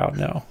recommend that route,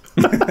 no.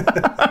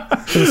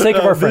 For the sake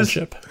of our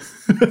friendship.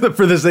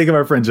 For the sake of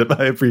our friendship.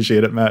 I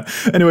appreciate it, Matt.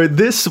 Anyway,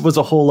 this was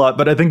a whole lot,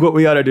 but I think what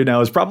we ought to do now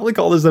is probably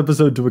call this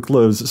episode to a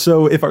close.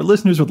 So if our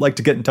listeners would like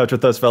to get in touch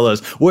with us, fellas,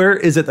 where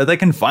is it that they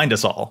can find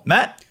us all?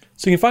 Matt?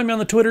 So you can find me on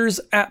the Twitters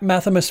at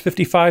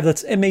Mathimus55.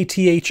 That's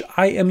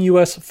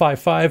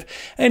MATHIMUS55.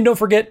 And don't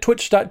forget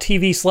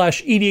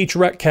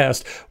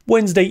twitch.tv/EDHRECast.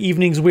 Wednesday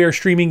evenings, we are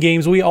streaming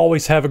games. We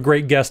always have a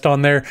great guest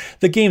on there.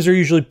 The games are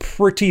usually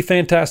pretty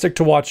fantastic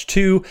to watch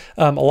too.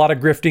 A lot of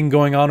grifting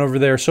going on over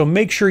there. So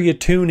make sure you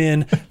tune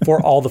in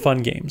for all the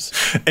fun games.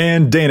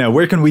 And Dana,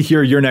 where can we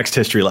hear your next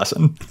history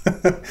lesson?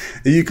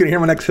 You can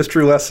hear my next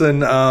history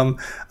lesson on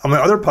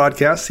my other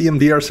podcast,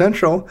 CMDR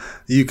Central.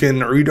 You can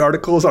read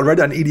articles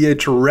already on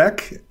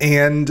EDHREC,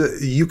 and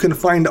you can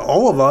find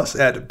all of us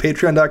at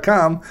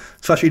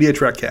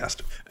patreon.com/EDHRECast.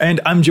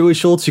 And I'm Joey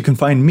Schultz. You can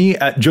find me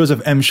at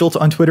Joseph M. Schultz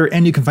on Twitter,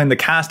 and you can find the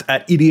cast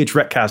at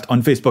EDHRECast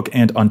on Facebook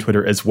and on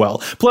Twitter as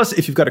well. Plus,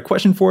 if you've got a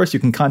question for us, you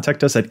can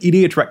contact us at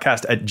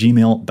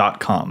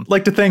EDHRECast@gmail.com. I'd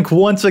like to thank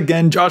once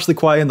again Josh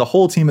Lequai and the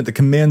whole team at the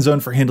Command Zone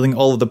for handling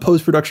all of the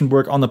post-production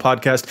work on the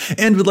podcast,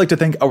 and we'd like to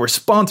thank our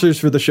sponsors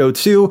for the show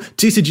too,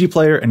 TCG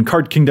Player and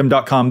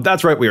CardKingdom.com.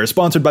 That's right, we are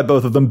sponsored by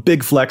both of them.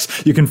 Big flex.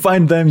 You can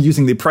find them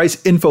using the price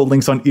info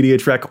links on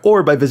EDHREC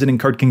or by visiting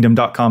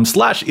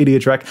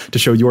CardKingdom.com/EDHREC to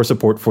show your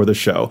support for the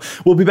show.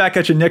 We'll be back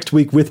at you next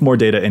week with more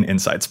data and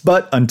insights.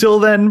 But until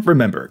then,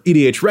 remember,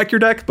 EDHREC your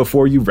deck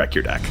before you wreck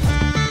your deck.